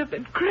it couldn't have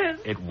been Chris.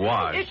 It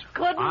was. It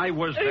couldn't. I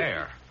was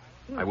there.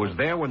 I was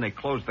there when they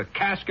closed the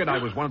casket. I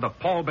was one of the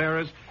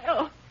pallbearers.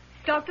 Oh,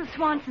 Dr.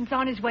 Swanson's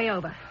on his way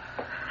over.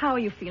 How are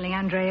you feeling,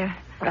 Andrea?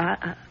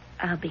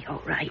 I'll be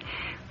all right.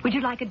 Would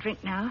you like a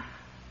drink now?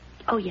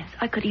 Oh, yes,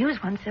 I could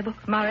use one, Sybil.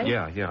 Murray?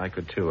 Yeah, I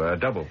could too.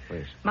 Double,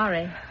 please.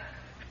 Murray,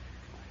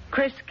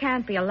 Chris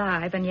can't be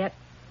alive, and yet,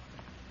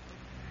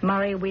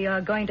 Murray, we are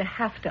going to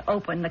have to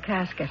open the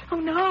casket. Oh,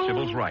 no.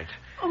 Sybil's right.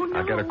 Oh, no.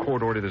 I'll get a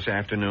court order this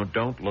afternoon.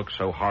 Don't look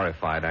so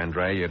horrified,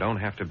 Andrea. You don't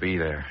have to be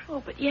there.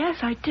 Oh, but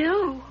yes, I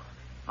do.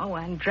 Oh,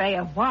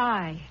 Andrea,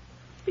 why?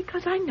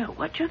 Because I know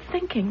what you're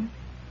thinking.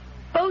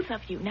 Both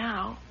of you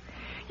now.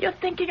 You're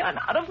thinking I'm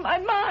out of my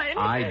mind.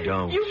 I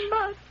don't. You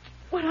must.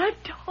 What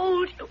I've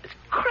told you is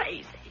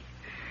crazy.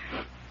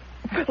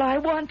 Well, I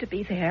want to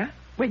be there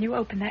when you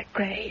open that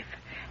grave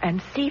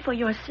and see for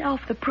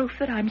yourself the proof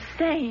that I'm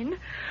sane.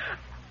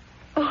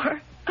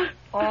 Or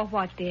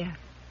what, dear?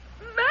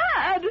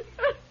 Mad.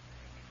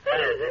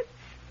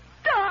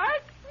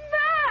 Stark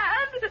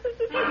mad.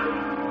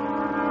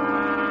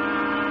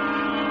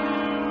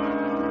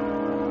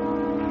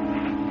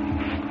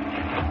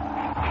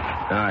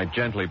 All right,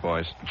 gently,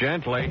 boys.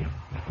 Gently.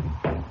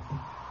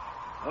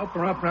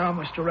 Open her up now,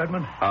 Mr.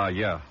 Redmond.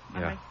 Yeah.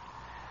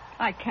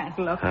 I can't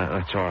look.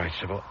 That's all right,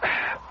 Sybil.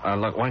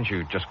 Look, why don't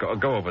you just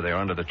go over there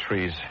under the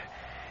trees.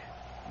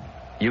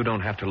 You don't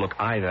have to look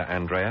either,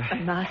 Andrea. I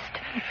must.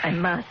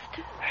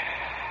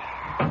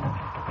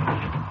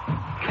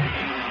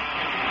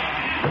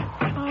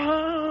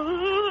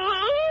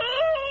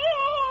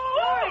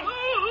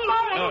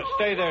 No,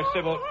 stay there,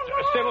 Sybil.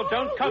 Sybil,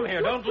 don't come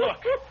here. Don't look.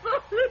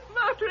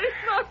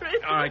 Murray.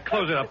 All right,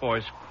 close it up,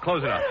 boys.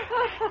 Close it up.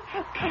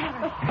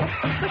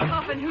 The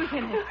coffin, who's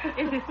in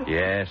it?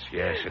 Yes,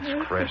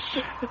 it's Chris.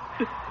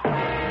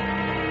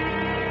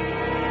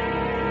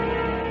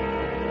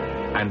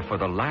 And for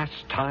the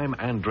last time,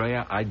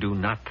 Andrea, I do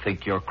not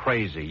think you're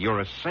crazy.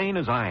 You're as sane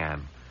as I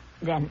am.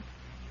 Then,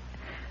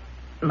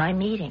 my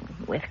meeting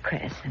with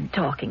Chris and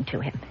talking to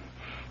him,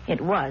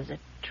 it was a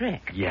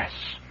trick. Yes.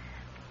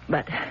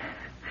 But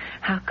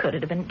how could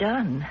it have been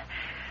done?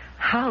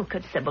 How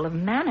could Sybil have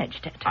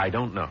managed it? I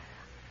don't know.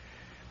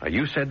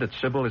 You said that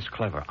Sybil is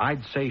clever.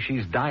 I'd say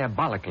she's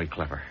diabolically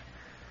clever.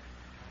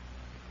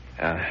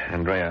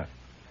 Andrea,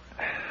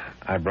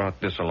 I brought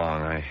this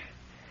along.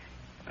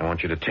 I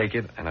want you to take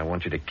it, and I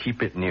want you to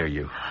keep it near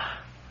you.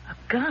 A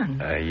gun?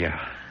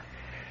 Yeah.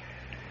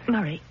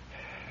 Murray,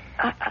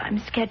 I'm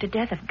scared to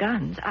death of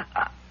guns.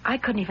 I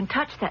couldn't even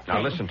touch that thing.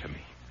 Now, listen to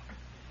me.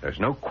 There's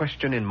no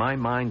question in my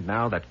mind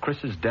now that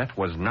Chris's death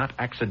was not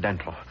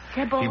accidental.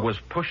 Sybil... He was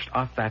pushed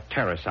off that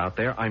terrace out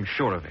there. I'm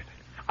sure of it.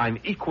 I'm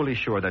equally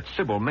sure that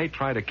Sybil may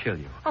try to kill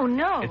you. Oh,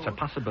 no. It's a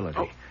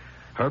possibility.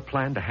 Her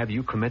plan to have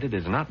you committed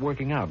is not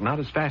working out, not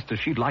as fast as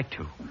she'd like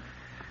to.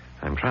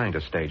 I'm trying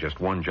to stay just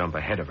one jump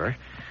ahead of her.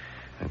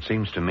 It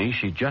seems to me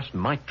she just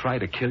might try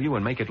to kill you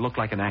and make it look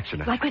like an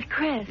accident. Like with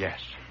Chris? Yes.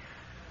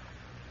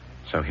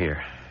 So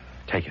here,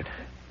 take it.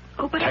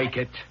 Oh, but Take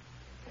it.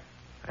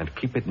 And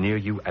keep it near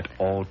you at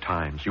all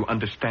times. You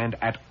understand?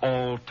 At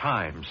all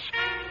times.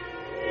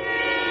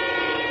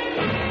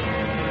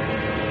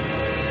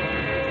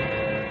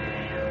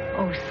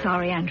 Oh,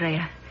 sorry,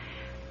 Andrea.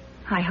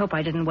 I hope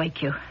I didn't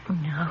wake you.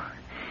 No.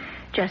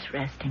 Just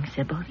resting,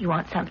 Sybil. You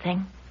want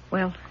something?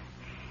 Well,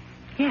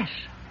 yes.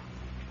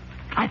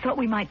 I thought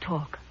we might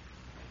talk.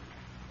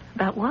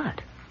 About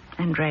what?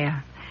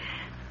 Andrea,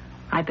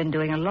 I've been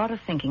doing a lot of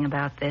thinking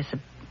about this,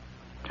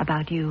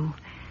 about you.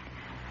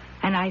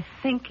 And I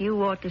think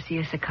you ought to see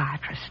a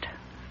psychiatrist.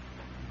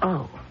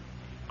 Oh.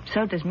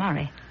 So does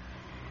Murray.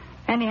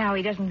 Anyhow,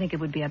 he doesn't think it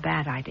would be a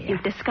bad idea.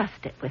 You've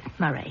discussed it with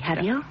Murray,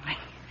 have you?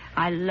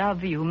 I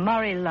love you.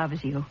 Murray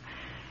loves you.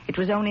 It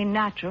was only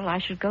natural I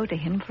should go to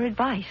him for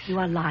advice. You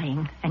are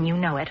lying, and you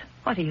know it.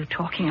 What are you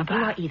talking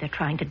about? You are either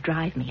trying to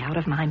drive me out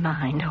of my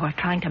mind or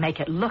trying to make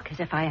it look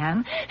as if I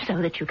am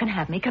so that you can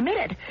have me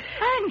committed.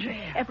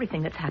 Andrea!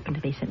 Everything that's happened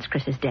to me since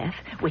Chris's death,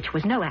 which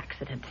was no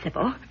accident,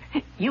 Sybil.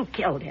 You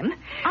killed him.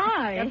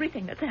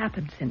 Everything that's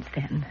happened since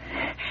then.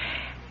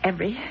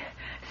 Every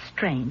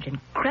strange,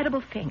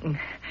 incredible thing.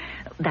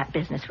 That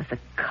business with the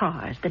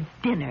cars, the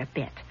dinner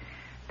bit.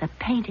 The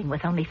painting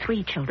with only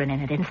 3 children in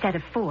it instead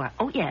of 4.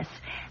 Oh, yes.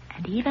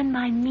 And even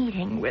my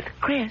meeting with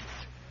Chris.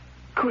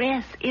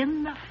 Chris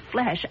in the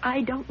flesh.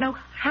 I don't know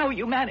how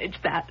you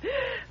managed that.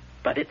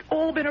 But it's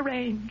all been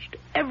arranged.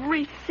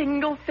 Every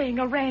single thing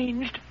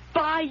arranged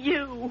by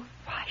you.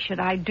 Why should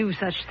I do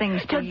such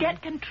things to you? To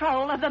get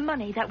control of the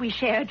money that we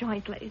share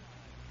jointly.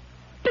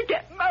 To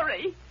get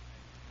Murray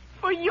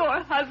for your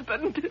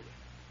husband.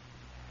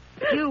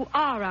 You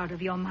are out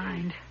of your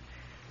mind.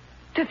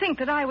 To think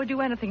that I would do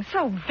anything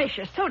so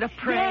vicious, so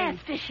depraved.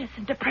 Yes, vicious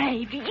and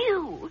depraved.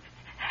 You.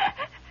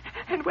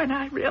 And when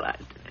I realized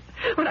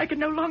it, when I could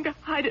no longer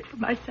hide it from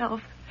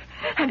myself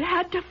and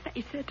had to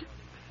face it,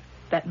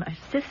 that my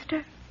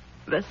sister,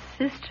 the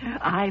sister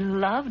I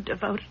loved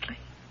devotedly,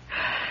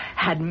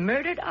 had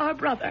murdered our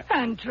brother.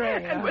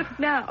 Andrea. And was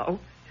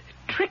now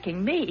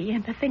tricking me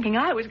into thinking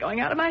I was going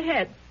out of my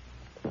head.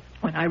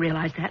 When I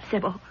realized that,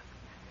 Sybil,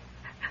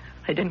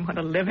 I didn't want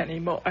to live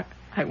anymore.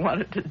 I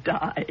wanted to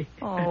die.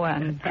 Oh,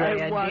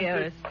 Andrea, I wanted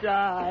dearest. to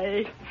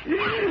die.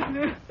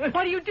 What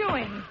are you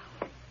doing?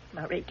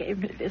 Murray gave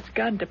me this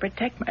gun to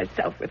protect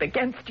myself with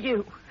against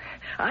you.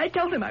 I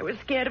told him I was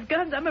scared of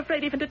guns. I'm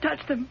afraid even to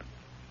touch them.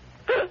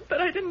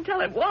 But I didn't tell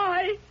him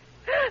why.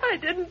 I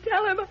didn't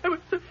tell him I was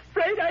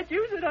afraid I'd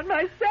use it on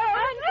myself.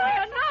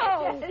 Andrea,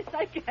 no! Yes,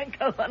 I can't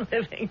go on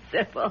living,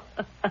 Sybil.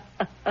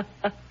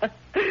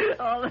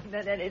 All that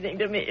meant anything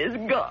to me is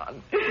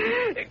gone.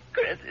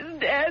 Chris is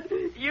dead.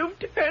 You've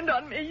turned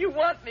on me. You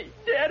want me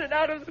dead and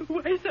out of the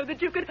way so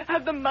that you could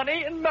have the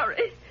money and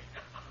Murray.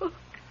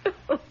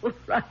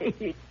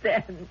 Right,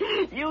 then.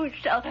 You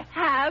shall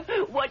have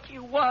what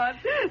you want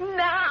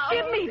now.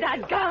 Give me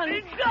that gun.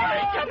 Give me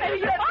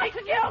your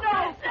bastard.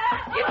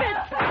 Give it.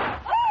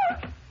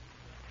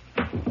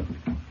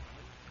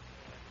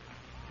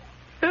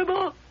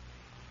 Sybil.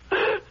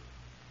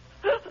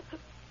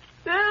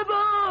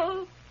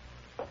 Sybil.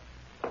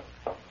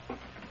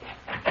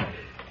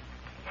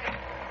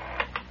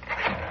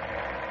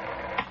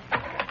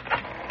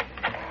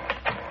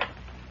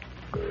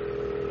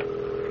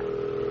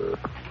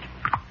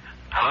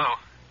 Hello?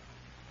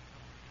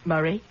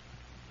 Murray?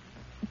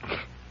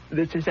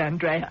 This is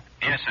Andrea.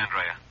 Yes,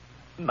 Andrea.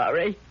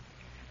 Murray,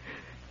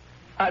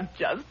 I've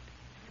just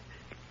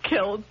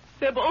killed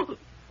Sybil.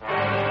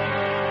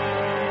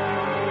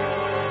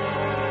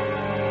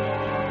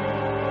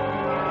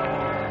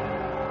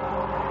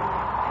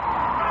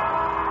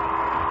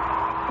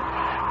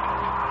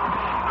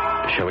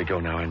 Shall we go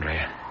now,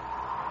 Andrea?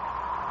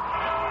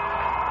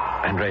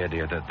 Andrea,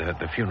 dear,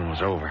 the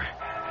funeral's over.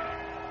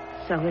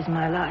 So is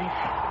my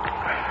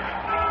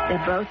life.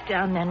 They're both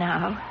down there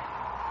now.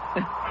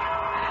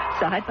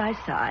 Side by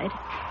side.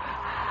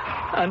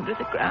 Under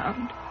the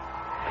ground.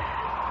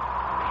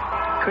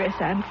 Chris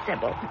and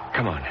Sybil.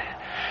 Come on.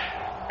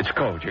 It's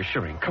cold. You're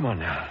shivering. Come on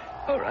now.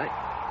 All right.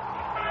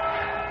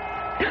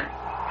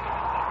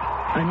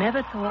 I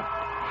never thought,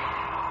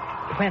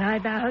 when I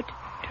vowed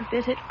to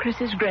visit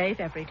Chris's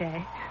grave every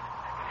day,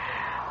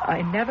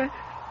 I never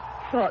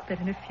thought that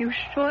in a few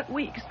short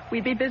weeks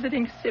we'd be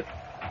visiting Sybil.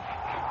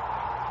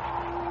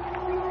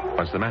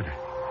 What's the matter?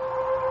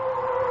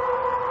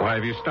 Why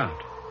have you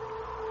stopped?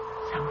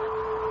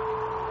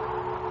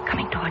 Someone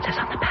coming towards us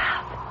on the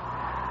path.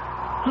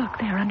 Look,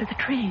 they're under the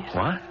trees.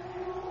 What?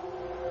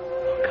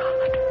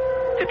 God,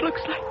 it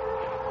looks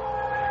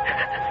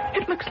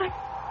like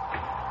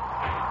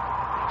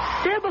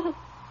Sybil.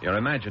 You're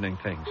imagining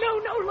things. No,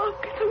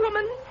 look, it's a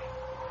woman.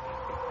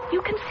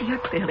 You can see her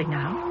clearly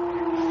now.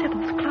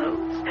 Sybil's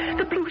clothes,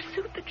 the blue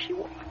suit that she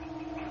wore,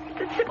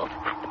 the Sybil's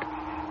hat.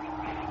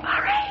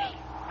 Murray,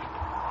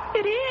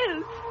 it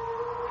is.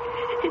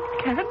 It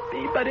can't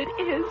be, but it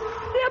is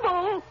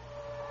Sybil.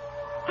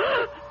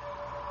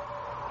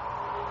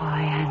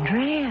 Why,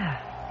 Andrea.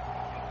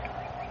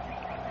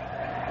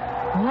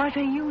 What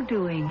are you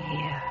doing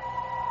here?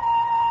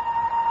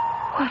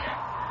 What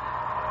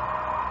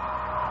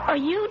are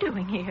you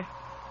doing here?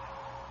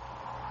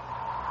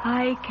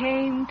 I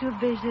came to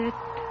visit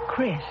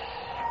Chris.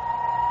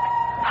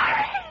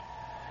 Murray!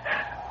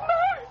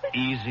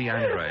 Easy,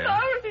 Andrea.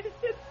 Murray,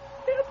 it's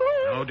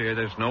Sybil. No, dear,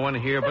 there's no one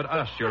here but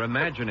us. You're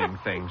imagining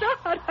things.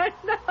 I'm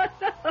not.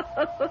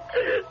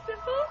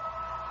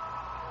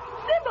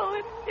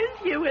 Sybil,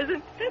 it's you,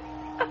 isn't it?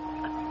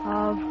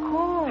 Of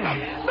course.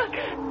 But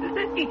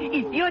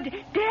you're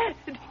dead.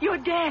 You're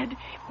dead.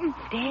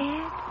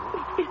 Dead?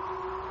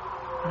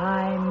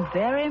 I'm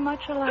very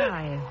much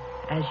alive,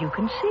 as you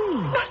can see.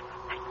 I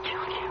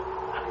killed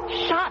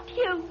you. Shot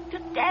you to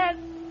death.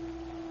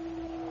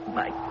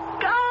 My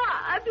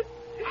God.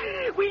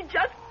 We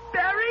just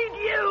buried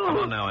you. Come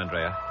on now,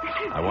 Andrea.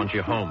 I want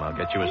you home. I'll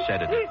get you a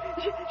sedative.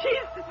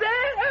 She's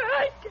there,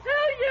 I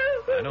tell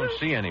you. I don't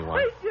see anyone.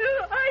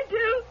 I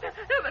do.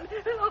 Heaven,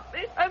 help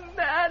me. I'm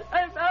mad.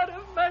 I'm out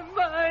of my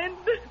mind.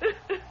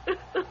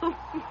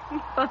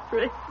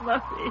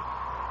 Murray.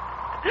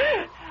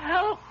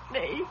 Help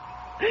me.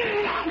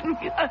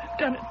 I've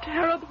done a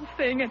terrible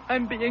thing and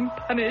I'm being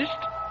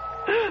punished.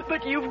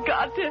 But you've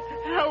got to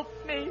help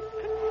me.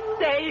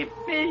 Save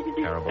me.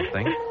 Terrible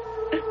thing?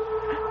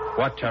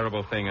 What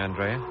terrible thing,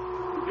 Andrea?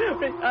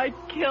 I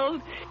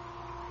killed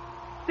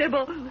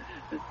Sybil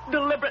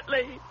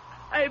deliberately.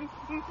 I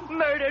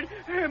murdered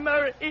her,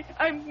 Murray.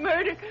 I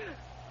murdered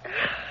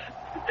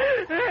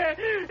her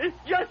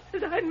just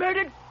as I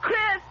murdered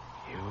Chris.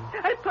 You?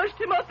 I pushed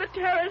him off the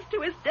terrace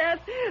to his death.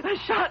 I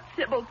shot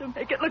Sybil to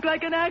make it look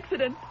like an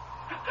accident.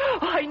 Oh,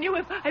 I knew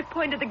if I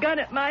pointed the gun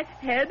at my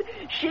head,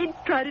 she'd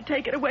try to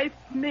take it away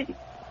from me.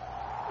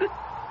 The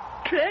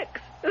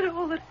tricks and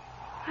all that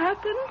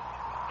happened.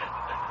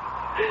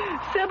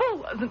 Sybil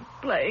wasn't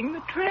playing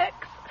the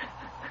tricks.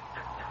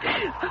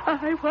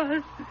 I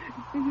was.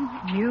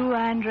 You,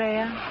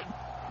 Andrea?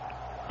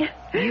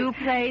 You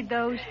played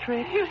those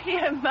tricks? You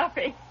hear,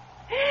 Murray?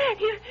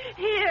 You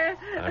hear?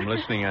 I'm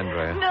listening,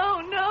 Andrea. No.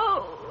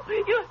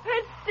 You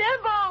heard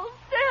Sybil.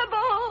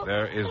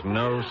 There is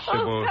no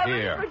Sybil Heaven,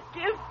 here.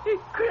 Forgive me,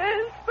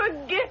 Chris.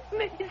 Forgive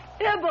me,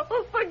 Sybil.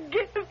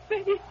 Forgive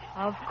me.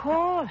 Of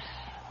course.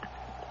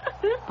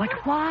 But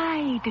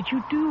why did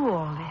you do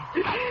all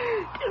this?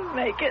 To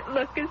make it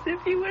look as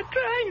if you were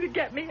trying to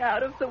get me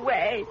out of the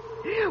way,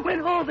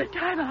 when all the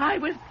time I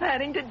was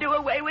planning to do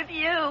away with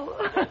you.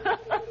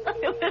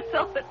 It was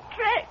all a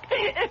trick.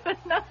 It was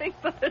nothing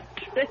but a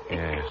trick.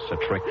 Yes, a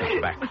trick that's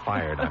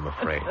backfired, I'm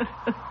afraid.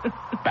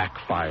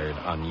 Backfired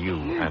on you,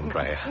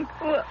 Andrea.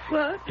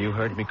 What? You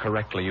heard me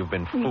correctly. You've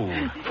been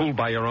fooled. Fooled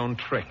by your own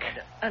trick.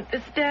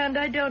 Understand?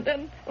 I don't...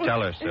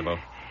 Tell her, Sybil.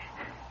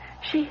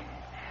 She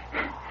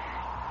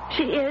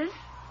is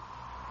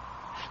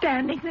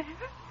standing there?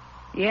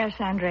 Yes,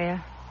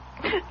 Andrea.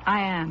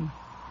 I am.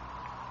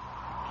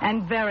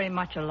 And very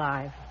much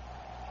alive.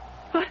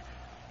 But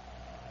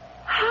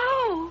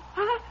how?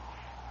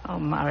 Oh,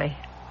 Murray.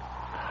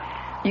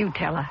 You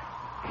tell her.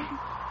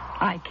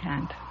 I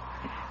can't.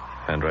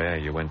 Andrea,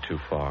 you went too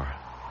far.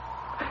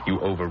 You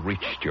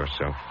overreached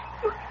yourself.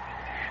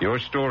 Your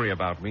story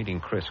about meeting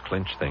Chris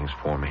clinched things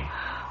for me.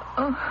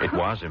 Oh. It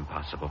was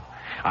impossible.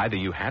 Either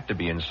you had to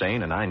be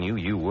insane, and I knew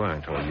you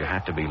weren't, or you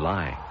had to be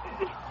lying.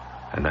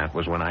 And that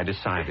was when I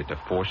decided to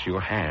force your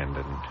hand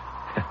and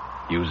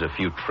use a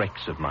few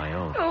tricks of my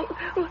own. Oh,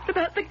 what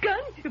about the gun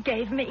you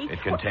gave me?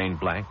 It contained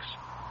blanks.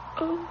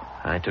 Oh.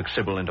 I took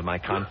Sybil into my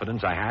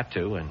confidence. I had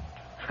to, and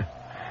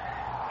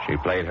she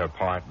played her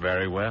part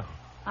very well.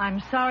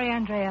 I'm sorry,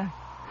 Andrea.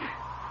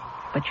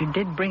 But you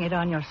did bring it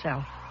on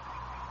yourself.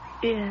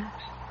 Yes.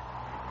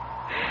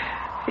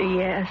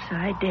 Yes,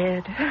 I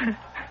did.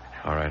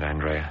 All right,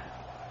 Andrea.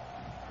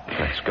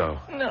 Let's go.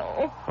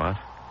 No. What?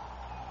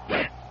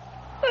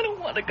 I don't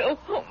want to go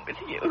home with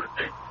you.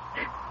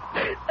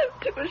 I'm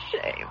too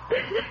ashamed.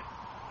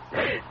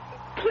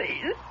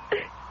 Please.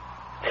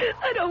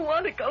 I don't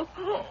want to go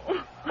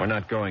home. We're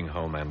not going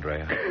home,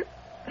 Andrea.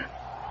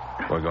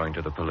 We're going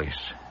to the police.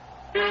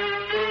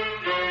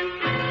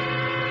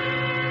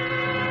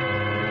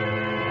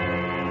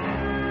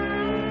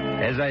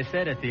 As I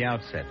said at the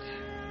outset,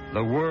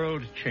 the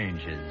world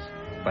changes,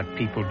 but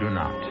people do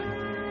not.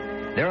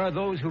 There are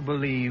those who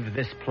believe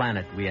this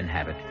planet we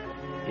inhabit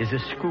is a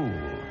school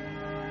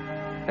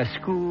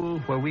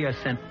where we are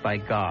sent by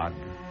God,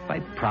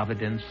 by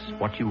Providence,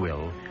 what you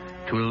will,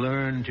 to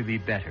learn to be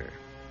better.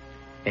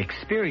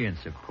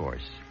 Experience, of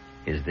course,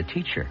 is the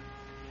teacher,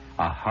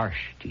 a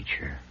harsh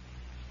teacher,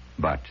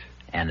 but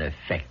an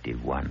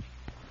effective one.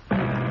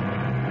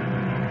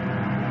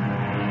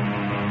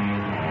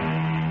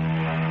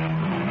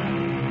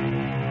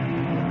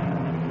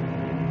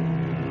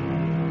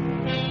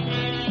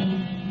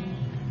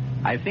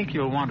 I think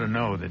you'll want to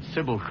know that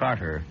Sybil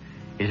Carter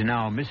is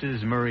now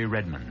Mrs. Murray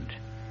Redmond,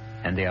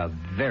 and they are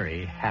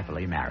very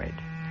happily married.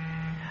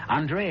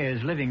 Andrea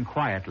is living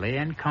quietly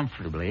and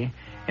comfortably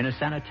in a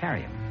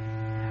sanitarium.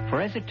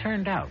 For as it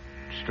turned out,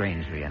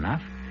 strangely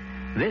enough,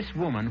 this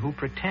woman who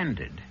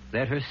pretended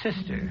that her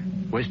sister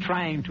was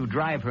trying to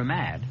drive her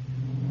mad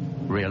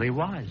really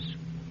was.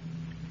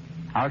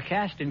 Our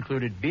cast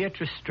included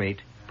Beatrice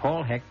Straight,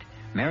 Paul Hecht,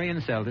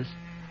 Marion Seldes,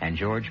 and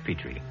George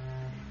Petrie.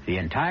 The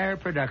entire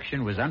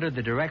production was under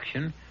the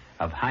direction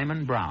of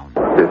Hyman Brown.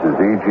 This is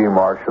E.G.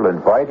 Marshall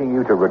inviting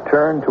you to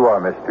return to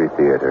our Mystery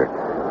Theater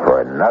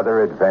for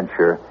another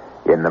adventure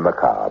in the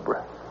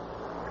macabre.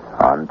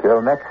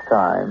 Until next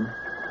time,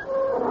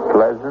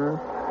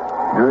 pleasant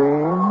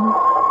dreams.